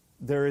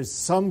there is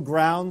some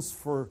grounds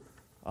for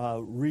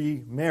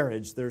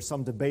remarriage. There's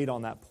some debate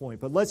on that point.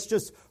 But let's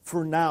just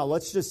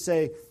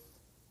say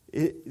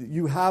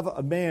you have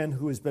a man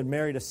who has been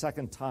married a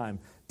second time.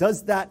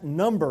 Does that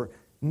number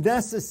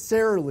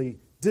necessarily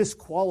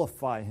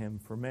disqualify him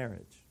for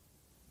marriage?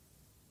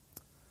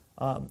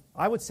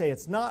 I would say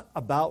it's not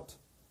about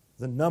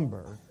the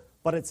number,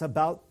 but it's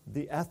about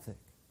the ethic.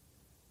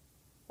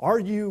 Are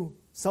you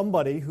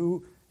somebody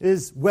who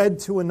is wed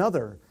to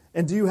another?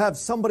 And do you have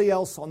somebody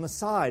else on the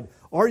side?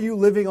 Are you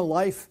living a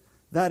life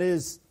that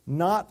is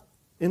not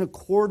in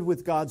accord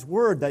with God's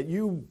word, that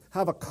you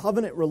have a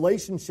covenant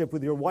relationship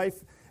with your wife,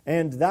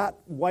 and that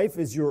wife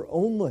is your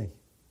only?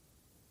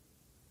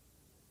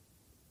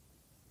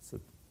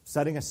 So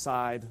setting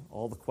aside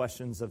all the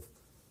questions of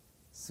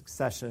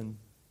succession,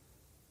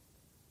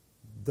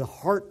 the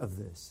heart of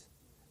this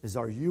is,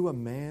 are you a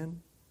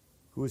man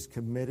who is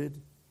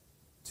committed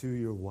to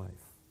your wife?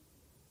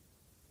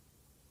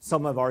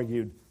 Some have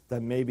argued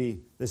that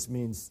maybe this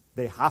means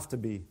they have to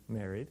be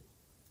married.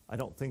 I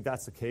don't think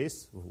that's the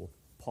case.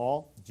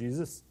 Paul,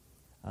 Jesus,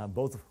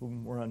 both of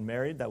whom were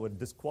unmarried, that would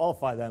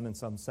disqualify them in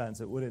some sense.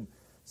 It wouldn't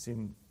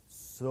seem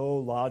so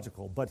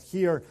logical. But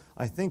here,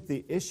 I think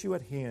the issue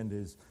at hand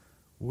is,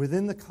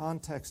 within the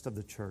context of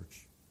the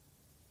church,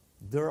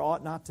 there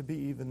ought not to be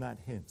even that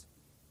hint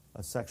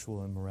of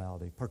sexual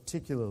immorality,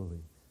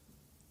 particularly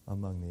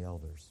among the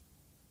elders.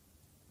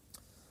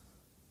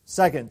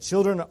 Second,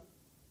 children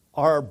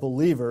are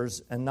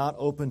believers and not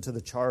open to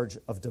the charge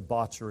of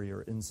debauchery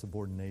or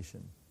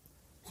insubordination.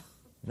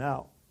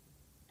 Now,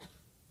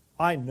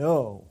 I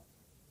know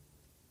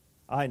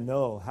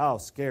how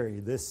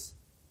scary this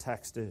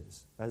text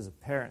is as a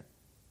parent.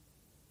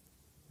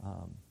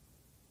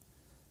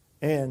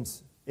 And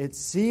it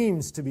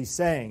seems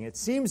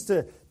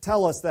to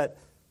tell us that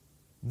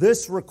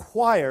this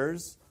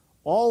requires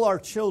all our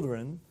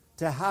children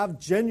to have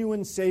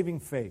genuine saving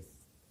faith.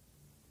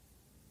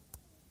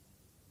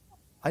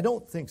 I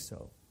don't think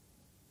so.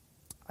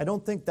 I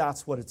don't think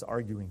that's what it's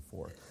arguing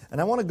for.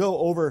 And I want to go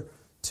over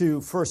to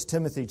 1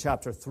 Timothy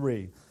chapter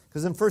 3,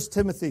 because in 1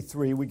 Timothy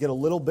 3, we get a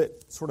little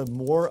bit sort of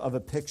more of a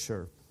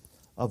picture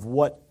of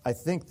what I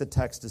think the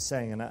text is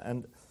saying.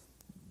 And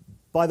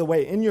by the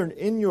way, in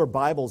your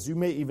Bibles, you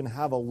may even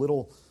have a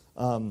little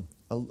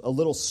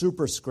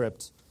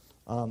superscript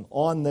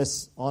on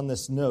this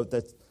note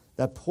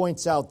that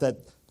points out that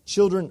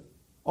children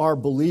are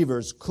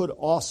believers could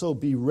also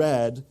be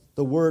read.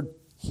 The word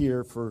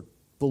here for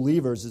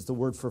believers is the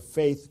word for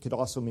faith. It could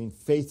also mean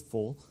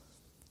faithful.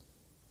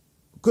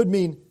 Could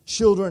mean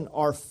children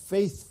are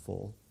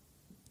faithful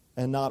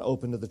and not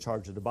open to the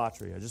charge of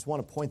debauchery. I just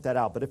want to point that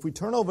out. But if we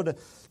turn over to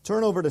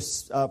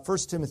 1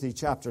 Timothy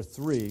chapter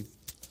 3,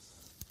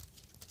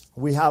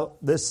 we have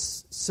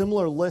this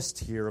similar list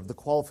here of the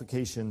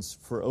qualifications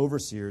for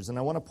overseers, and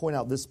I want to point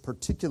out this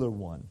particular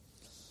one.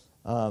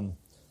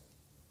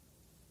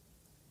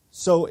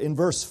 So in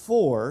verse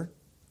 4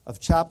 of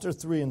chapter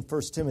 3 in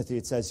 1 Timothy,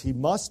 it says, he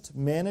must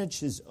manage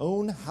his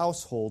own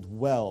household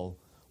well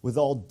with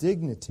all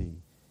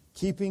dignity,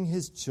 keeping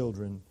his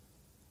children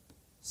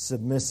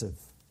submissive.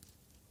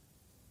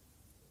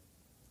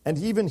 And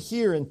even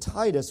here in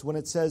Titus, when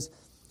it says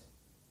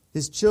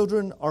his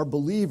children are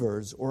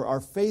believers or are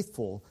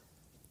faithful,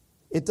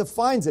 it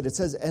defines it. It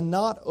says, and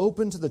not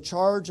open to the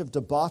charge of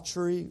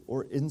debauchery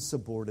or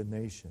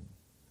insubordination.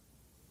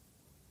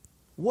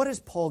 What is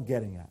Paul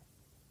getting at?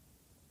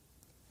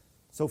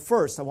 So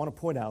first, I want to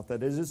point out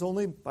that it is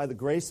only by the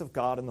grace of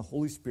God and the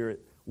Holy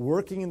Spirit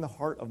working in the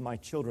heart of my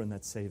children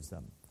that saves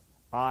them.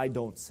 I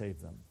don't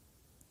save them.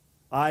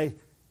 I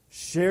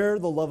share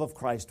the love of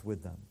Christ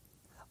with them.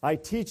 I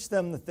teach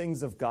them the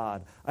things of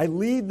God. I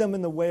lead them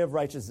in the way of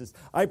righteousness.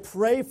 I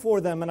pray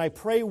for them and I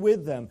pray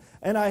with them.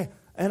 And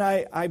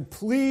I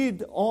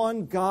plead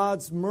on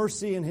God's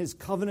mercy and his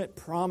covenant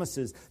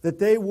promises that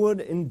they would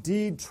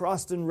indeed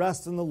trust and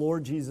rest in the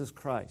Lord Jesus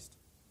Christ.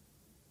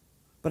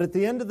 But at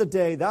the end of the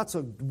day, that's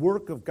a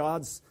work of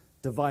God's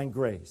divine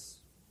grace.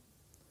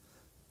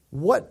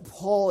 What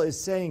Paul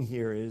is saying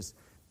here is,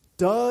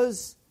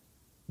 does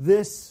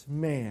this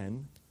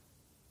man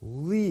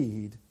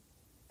lead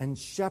and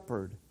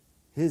shepherd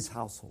his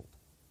household?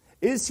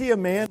 Is he a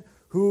man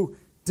who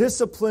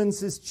disciplines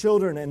his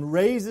children and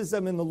raises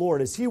them in the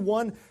Lord? Is he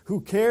one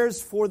who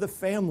cares for the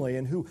family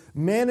and who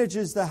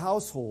manages the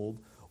household?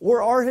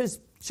 Or are his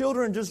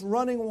children just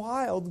running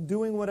wild,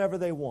 doing whatever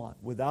they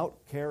want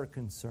without care or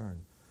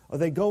concern? Are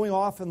they going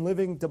off and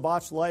living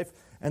debauched life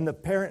and the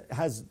parent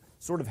has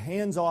sort of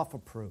hands-off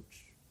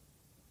approach?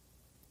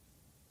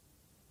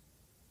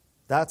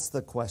 That's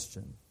the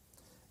question.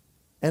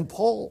 And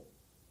Paul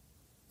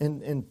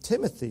in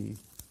Timothy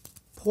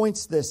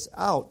points this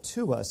out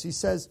to us. He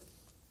says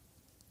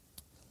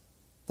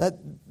that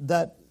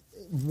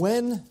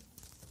when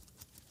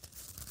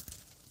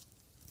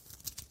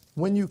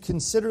you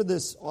consider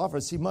this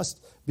office, he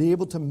must be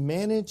able to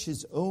manage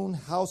his own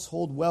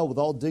household well with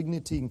all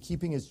dignity and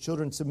keeping his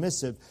children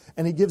submissive.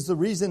 And he gives the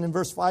reason in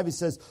verse 5. He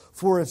says,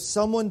 "For if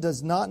someone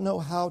does not know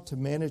how to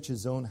manage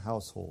his own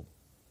household,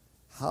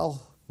 how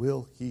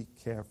will he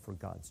care for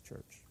God's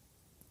church?"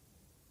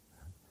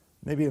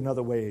 Maybe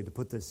another way to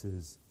put this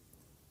is,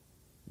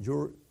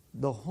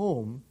 the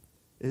home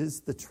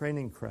is the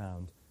training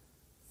ground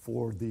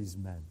for these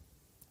men.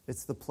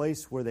 It's the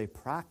place where they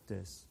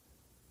practice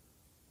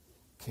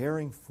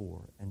caring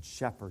for and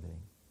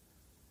shepherding.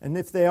 And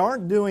if they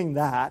aren't doing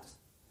that,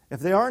 if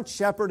they aren't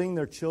shepherding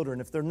their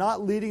children, if they're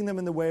not leading them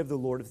in the way of the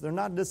Lord, if they're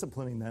not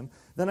disciplining them,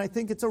 then I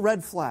think it's a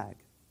red flag.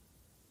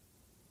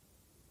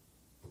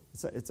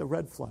 It's a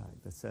red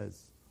flag that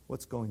says,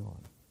 what's going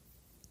on?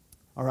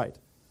 All right.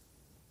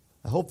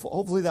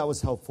 Hopefully that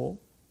was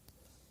helpful.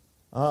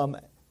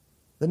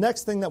 The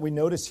next thing that we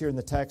notice here in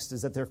the text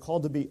is that they're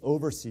called to be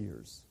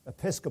overseers,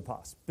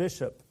 episkopos,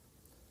 bishop.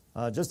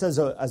 Just as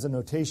a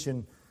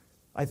notation,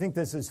 I think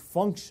this is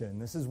function.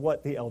 This is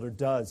what the elder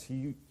does.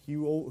 He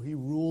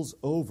rules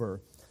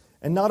over.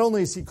 And not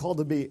only is he called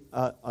to be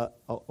a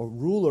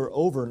ruler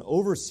over, an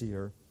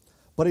overseer,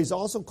 but he's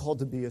also called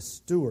to be a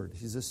steward.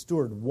 He's a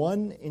steward,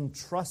 one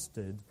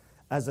entrusted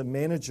as a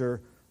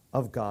manager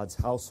of God's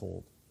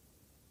household.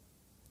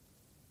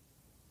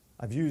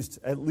 I've used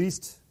at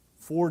least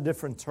 4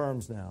 different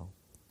terms now.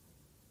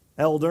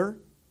 Elder,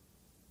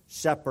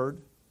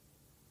 shepherd,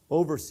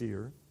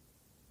 overseer,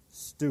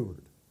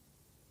 steward.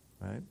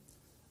 Right?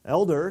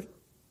 Elder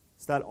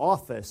is that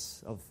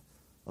office of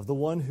the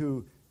one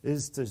who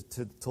is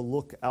to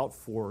look out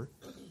for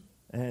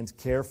and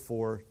care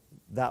for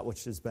that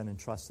which has been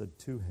entrusted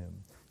to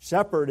him.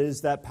 Shepherd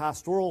is that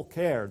pastoral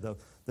care.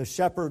 The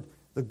shepherd,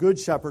 the good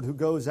shepherd who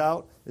goes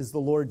out is the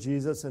Lord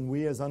Jesus, and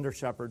we as under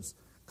shepherds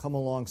come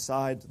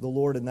alongside the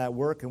Lord in that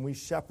work, and we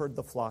shepherd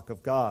the flock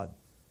of God.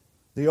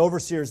 The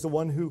overseer is the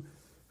one who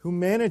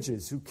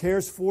manages, who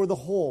cares for the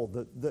whole,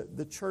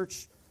 the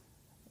church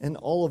and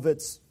all of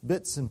its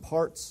bits and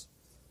parts,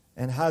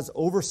 and has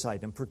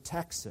oversight and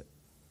protects it.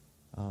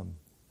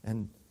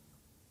 And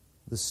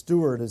the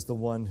steward is the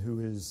one who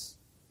is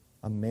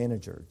a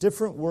manager.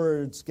 Different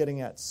words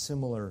getting at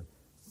similar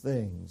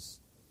things.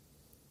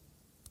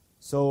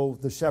 So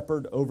the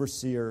shepherd,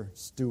 overseer,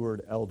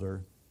 steward,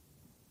 elder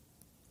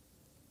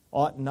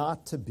ought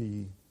not to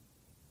be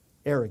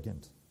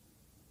arrogant.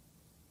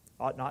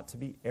 Ought not to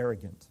be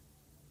arrogant.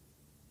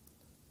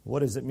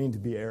 What does it mean to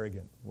be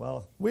arrogant?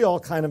 Well, we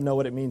all kind of know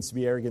what it means to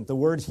be arrogant. The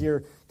word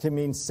here can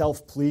mean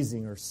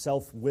self-pleasing or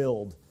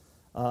self-willed.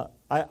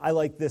 I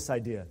like this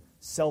idea,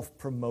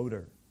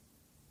 self-promoter.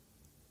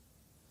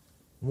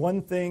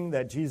 One thing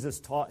that Jesus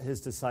taught his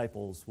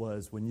disciples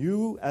was, when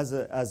you, as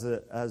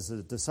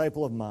a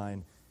disciple of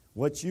mine,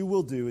 what you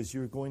will do is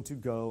you're going to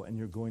go and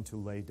you're going to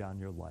lay down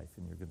your life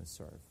and you're going to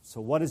serve.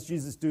 So what does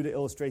Jesus do to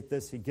illustrate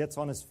this? He gets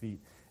on his feet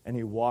and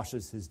he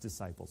washes his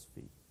disciples'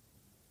 feet.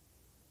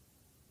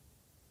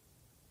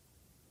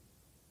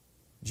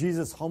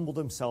 Jesus humbled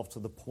himself to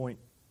the point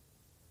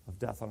of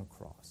death on a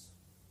cross.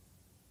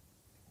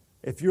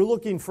 If you're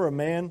looking for a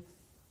man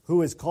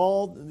who is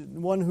called,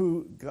 one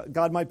who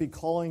God might be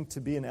calling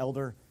to be an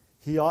elder,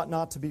 he ought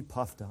not to be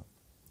puffed up.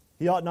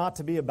 He ought not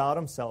to be about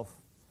himself,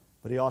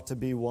 but he ought to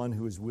be one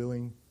who is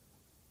willing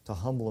to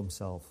humble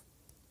himself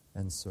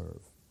and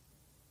serve.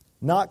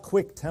 Not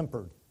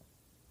quick-tempered.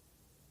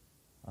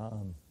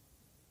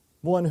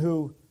 One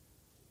who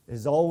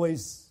is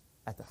always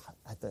at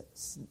the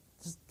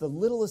just the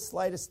littlest,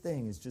 slightest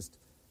thing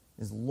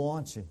is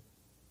launching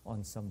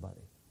on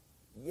somebody,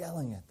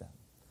 yelling at them.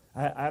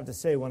 I have to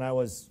say, when I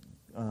was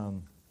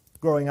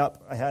growing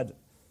up, I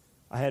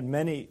had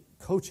many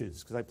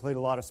coaches because I played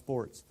a lot of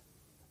sports,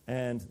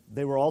 and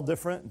they were all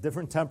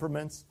different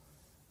temperaments.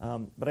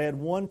 But I had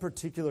one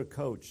particular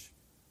coach,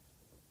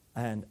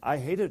 and I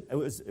hated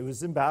it. It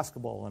was in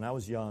basketball when I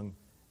was young,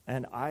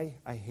 and I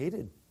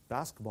hated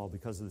basketball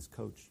because of this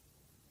coach.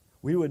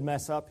 We would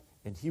mess up,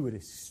 and he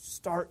would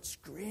start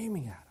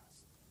screaming at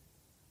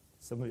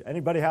us.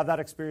 Anybody have that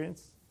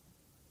experience?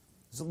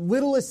 The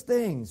littlest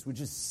things would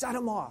just set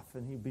him off,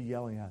 and he'd be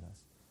yelling at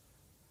us.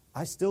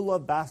 I still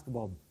love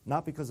basketball,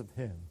 not because of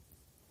him,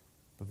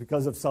 but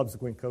because of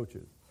subsequent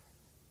coaches.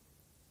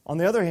 On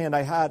the other hand,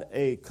 I had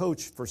a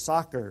coach for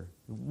soccer,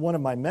 one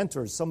of my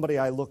mentors, somebody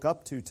I look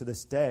up to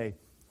this day.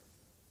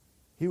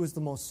 He was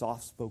the most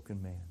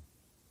soft-spoken man.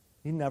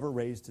 He never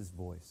raised his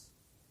voice.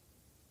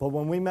 But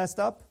when we messed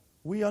up,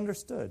 we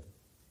understood.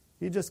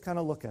 He'd just kind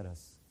of look at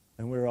us,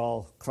 and we were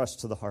all crushed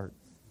to the heart.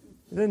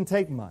 It didn't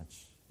take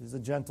much. He's a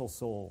gentle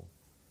soul.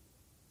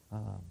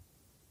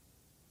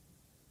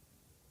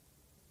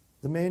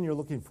 The man you're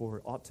looking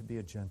for ought to be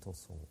a gentle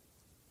soul.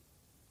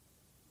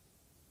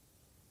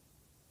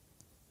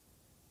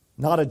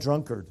 Not a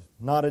drunkard,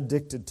 not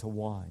addicted to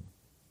wine.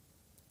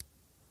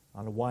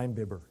 Not a wine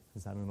bibber.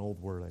 Is that an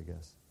old word, I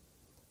guess?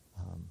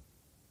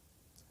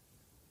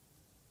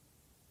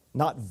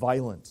 Not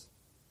violent.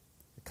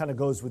 It kind of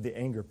goes with the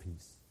anger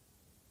piece.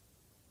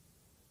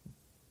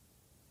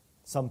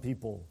 Some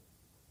people,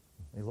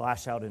 they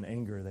lash out in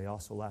anger. They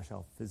also lash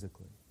out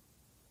physically.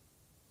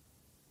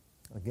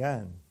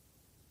 Again,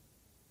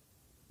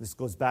 this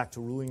goes back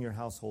to ruling your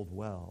household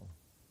well.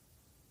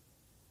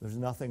 There's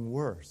nothing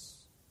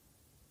worse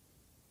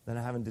than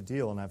having to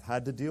deal, and I've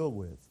had to deal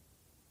with,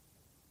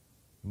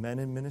 men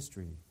in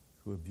ministry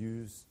who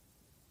abuse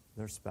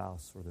their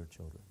spouse or their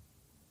children.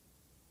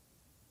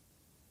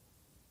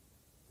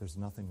 There's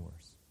nothing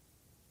worse.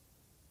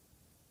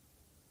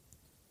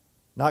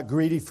 Not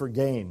greedy for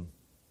gain.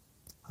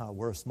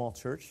 We're a small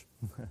church.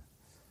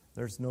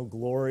 There's no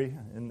glory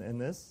in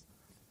this.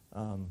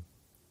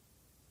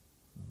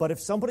 But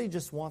if somebody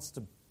just wants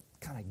to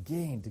kind of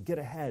gain, to get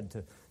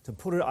ahead, to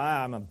put it,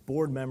 I'm a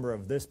board member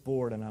of this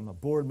board, and I'm a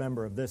board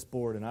member of this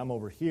board, and I'm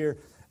over here,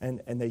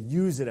 and they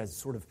use it as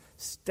sort of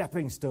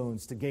stepping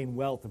stones to gain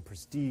wealth and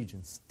prestige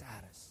and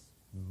status,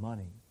 and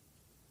money.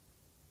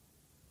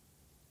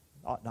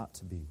 Ought not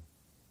to be.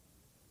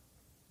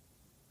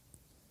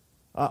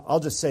 I'll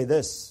just say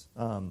this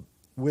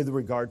with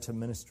regard to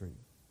ministry.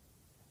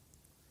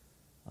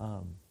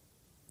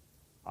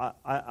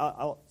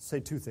 I'll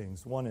say two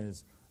things. One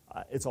is,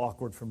 it's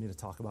awkward for me to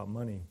talk about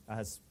money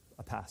as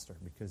a pastor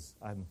because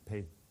I'm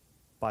paid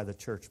by the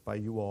church, by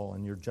you all,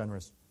 and your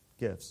generous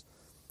gifts.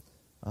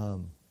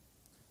 And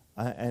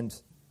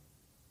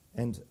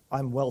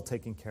I'm well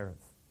taken care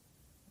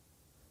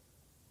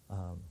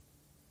of.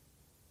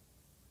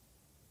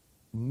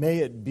 May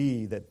it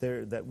be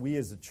that we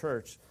as a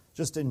church,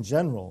 just in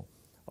general,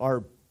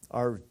 are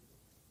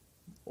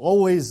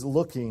always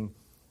looking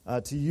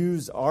to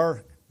use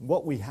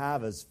what we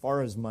have as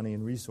far as money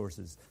and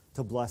resources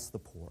to bless the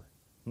poor,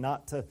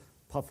 not to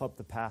puff up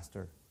the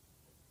pastor.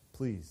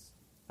 Please.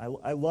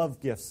 I love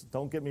gifts,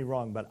 don't get me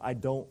wrong, but I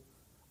don't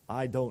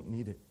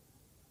need it.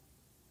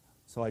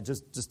 So I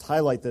just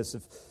highlight this.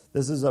 If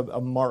this is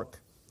a mark,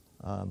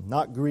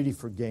 not greedy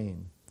for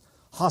gain.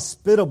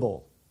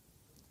 Hospitable.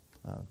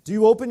 Do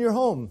you open your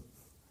home?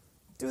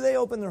 Do they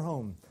open their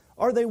home?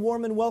 Are they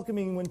warm and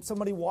welcoming when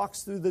somebody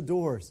walks through the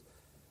doors?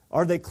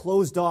 Are they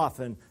closed off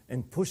and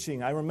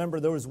pushing? I remember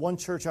there was one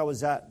church I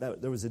was at,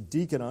 that there was a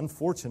deacon,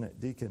 unfortunate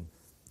deacon,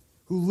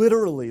 who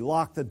literally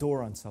locked the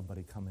door on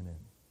somebody coming in.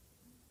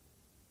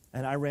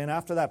 And I ran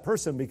after that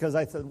person because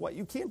I said, "What?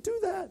 You can't do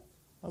that."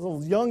 I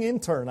was a young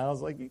intern. I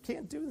was like, "You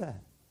can't do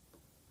that."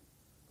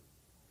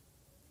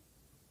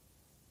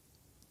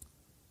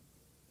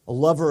 A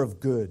lover of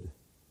good.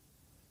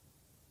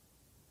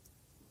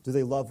 Do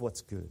they love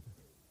what's good?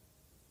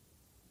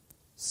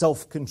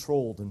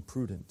 Self-controlled and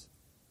prudent.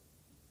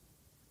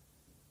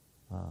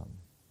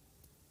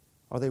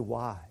 Are they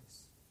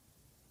wise?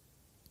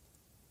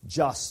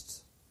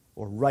 Just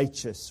or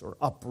righteous or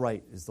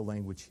upright is the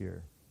language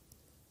here.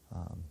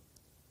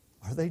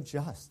 Are they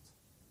just?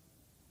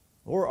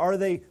 Or are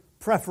they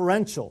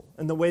preferential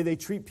in the way they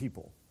treat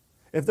people?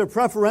 If they're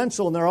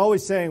preferential and they're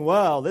always saying,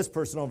 well, this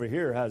person over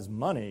here has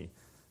money,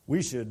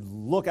 we should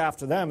look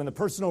after them. And the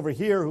person over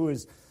here who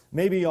is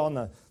maybe on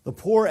the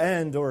poor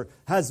end or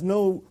has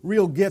no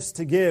real gifts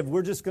to give,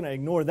 we're just going to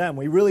ignore them.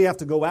 We really have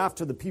to go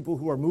after the people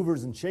who are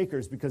movers and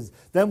shakers because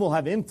then we'll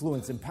have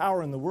influence and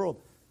power in the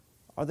world.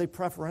 Are they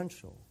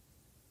preferential?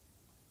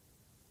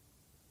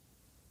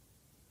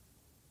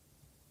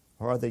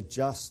 Or are they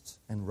just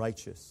and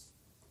righteous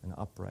and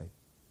upright?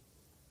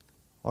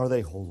 Are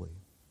they holy?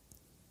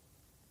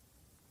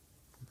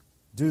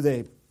 Do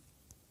they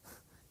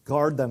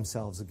guard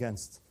themselves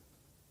against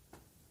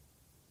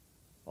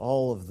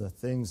all of the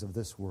things of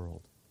this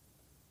world?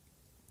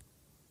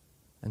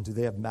 And do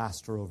they have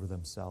master over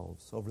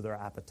themselves, over their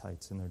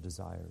appetites and their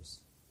desires?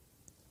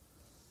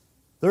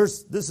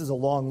 This is a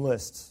long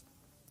list.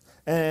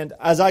 And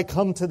as I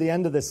come to the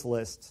end of this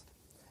list,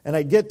 and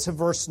I get to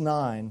verse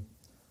 9,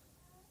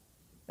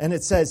 and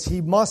it says,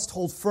 he must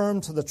hold firm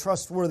to the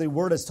trustworthy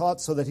word as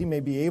taught so that he may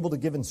be able to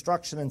give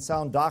instruction in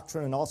sound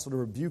doctrine and also to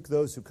rebuke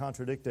those who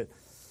contradict it.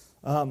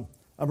 I'm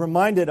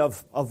reminded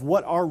of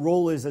what our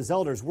role is as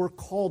elders. We're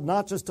called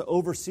not just to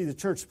oversee the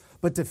church,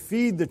 but to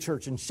feed the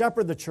church and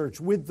shepherd the church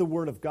with the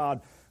word of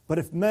God. But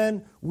if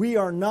men, we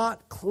are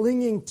not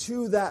clinging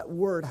to that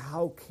word,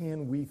 how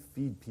can we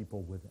feed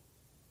people with it?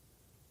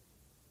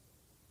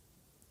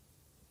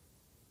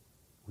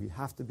 We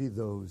have to be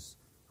those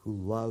who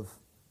love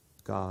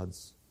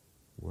God's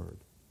word.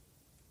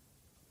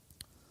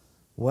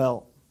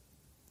 Well,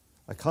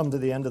 I come to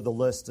the end of the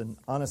list, and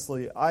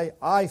honestly,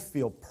 I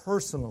feel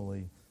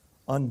personally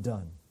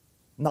undone.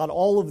 Not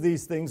all of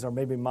these things are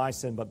maybe my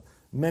sin, but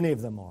many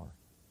of them are.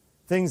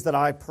 Things that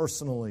I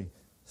personally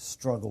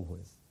struggle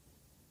with.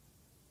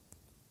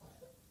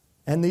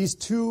 And these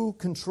two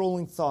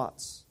controlling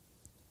thoughts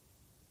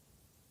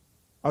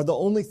are the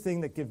only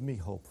thing that give me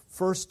hope.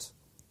 First,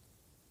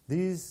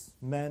 these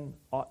men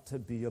ought to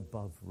be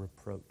above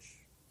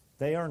reproach.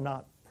 They are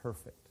not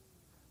perfect,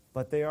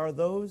 but they are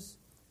those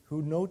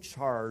who no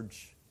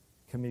charge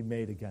can be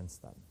made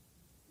against them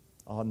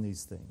on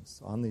these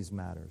things, on these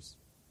matters.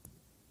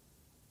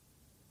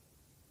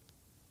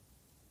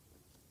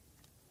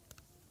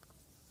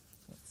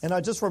 And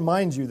I just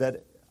remind you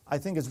that I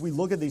think as we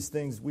look at these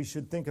things, we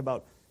should think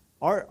about,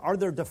 are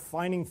there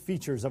defining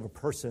features of a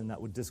person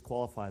that would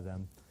disqualify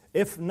them?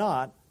 If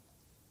not,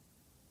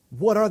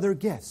 what are their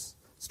gifts?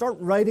 Start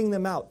writing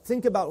them out.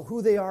 Think about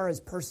who they are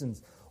as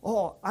persons.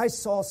 Oh, I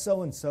saw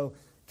so-and-so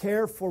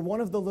care for one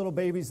of the little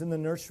babies in the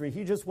nursery.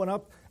 He just went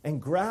up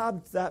and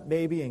grabbed that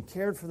baby and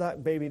cared for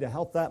that baby to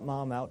help that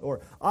mom out.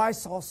 Or I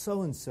saw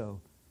so-and-so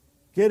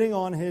getting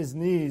on his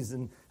knees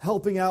and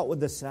helping out with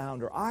the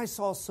sound. Or I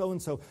saw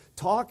so-and-so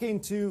talking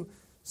to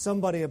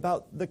somebody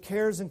about the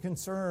cares and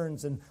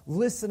concerns and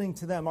listening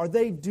to them. Are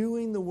they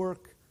doing the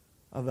work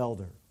of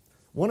elder?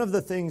 One of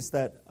the things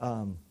that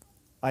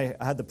I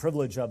had the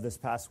privilege of this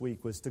past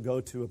week was to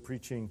go to a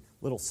preaching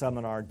little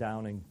seminar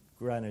down in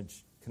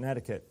Greenwich,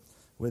 Connecticut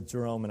with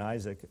Jerome and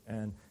Isaac.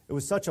 And it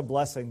was such a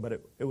blessing, but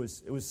it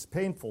was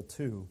painful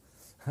too,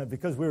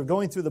 because we were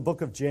going through the book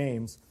of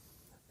James.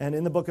 And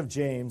in the book of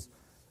James,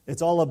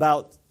 it's all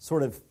about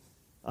sort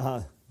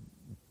of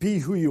be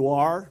who you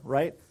are,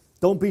 right?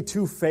 Don't be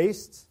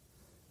two-faced.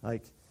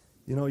 Like,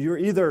 you're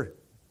either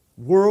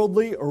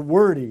worldly or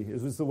wordy,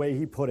 was the way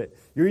he put it.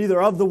 You're either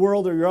of the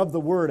world or you're of the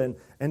word.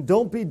 And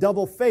don't be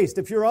double-faced.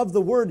 If you're of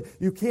the word,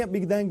 you can't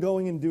be then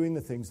going and doing the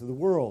things of the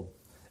world.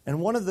 And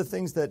one of the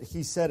things that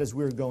he said as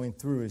we were going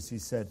through is he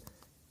said,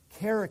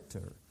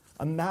 character.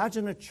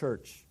 Imagine a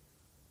church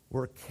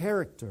where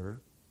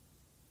character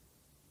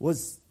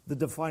was the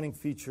defining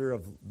feature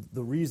of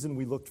the reason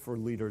we looked for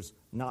leaders,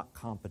 not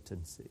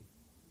competency.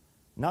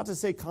 Not to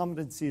say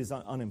competency is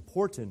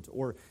unimportant,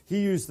 or he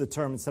used the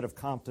term instead of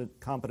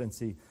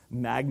competency,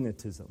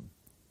 magnetism,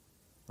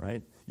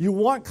 right? You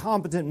want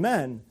competent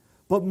men,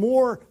 but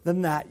more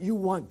than that, you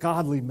want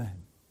godly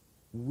men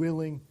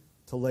willing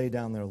to lay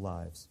down their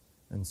lives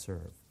and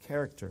serve.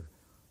 Character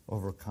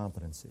over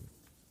competency.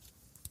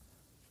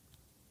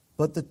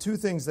 But the two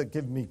things that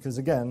give me, because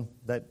again,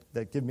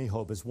 that give me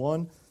hope is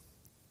one,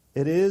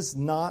 it is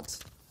not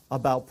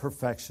about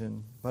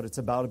perfection, but it's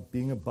about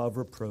being above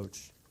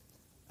reproach.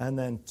 And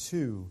then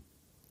two,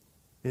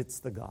 it's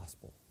the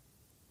gospel.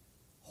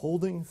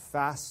 Holding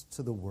fast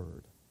to the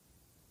word.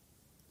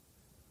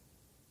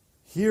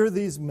 Here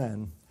these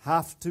men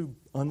have to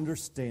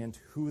understand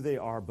who they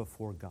are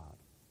before God.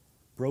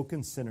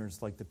 Broken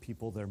sinners like the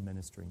people they're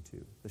ministering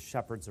to, the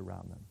shepherds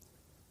around them.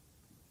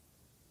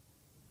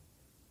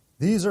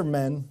 These are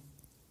men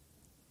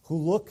who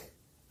look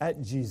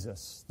at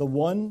Jesus, the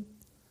one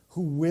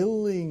who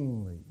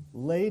willingly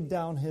laid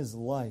down his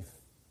life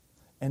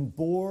and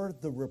bore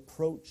the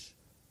reproach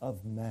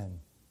of men,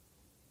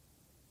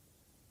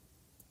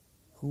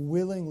 who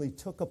willingly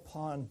took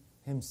upon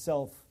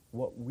himself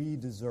what we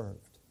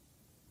deserved,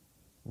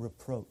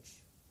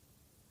 reproach.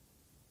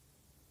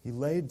 He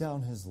laid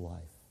down his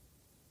life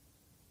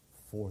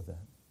for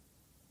them.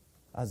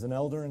 As an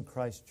elder in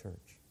Christ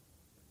Church,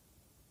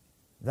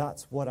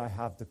 that's what I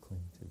have to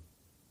cling to.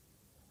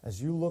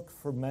 As you look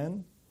for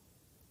men,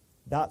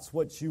 that's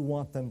what you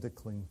want them to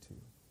cling to.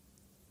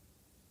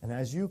 And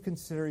as you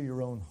consider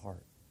your own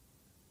heart,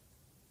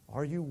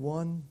 are you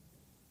one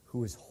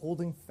who is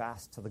holding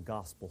fast to the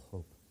gospel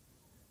hope?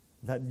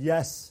 That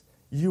yes,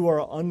 you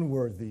are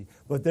unworthy,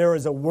 but there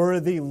is a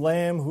worthy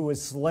Lamb who is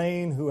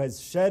slain, who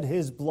has shed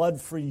his blood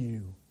for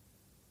you.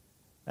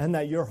 And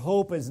that your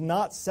hope is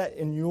not set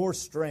in your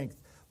strength,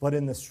 but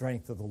in the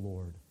strength of the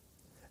Lord.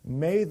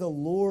 May the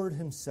Lord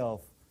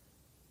himself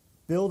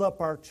build up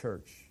our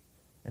church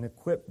and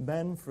equip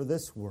men for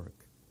this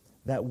work,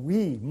 that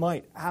we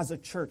might, as a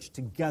church,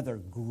 together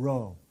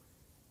grow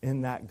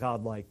in that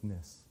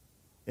godlikeness,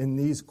 in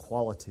these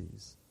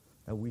qualities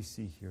that we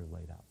see here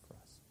laid out for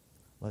us.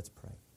 Let's pray.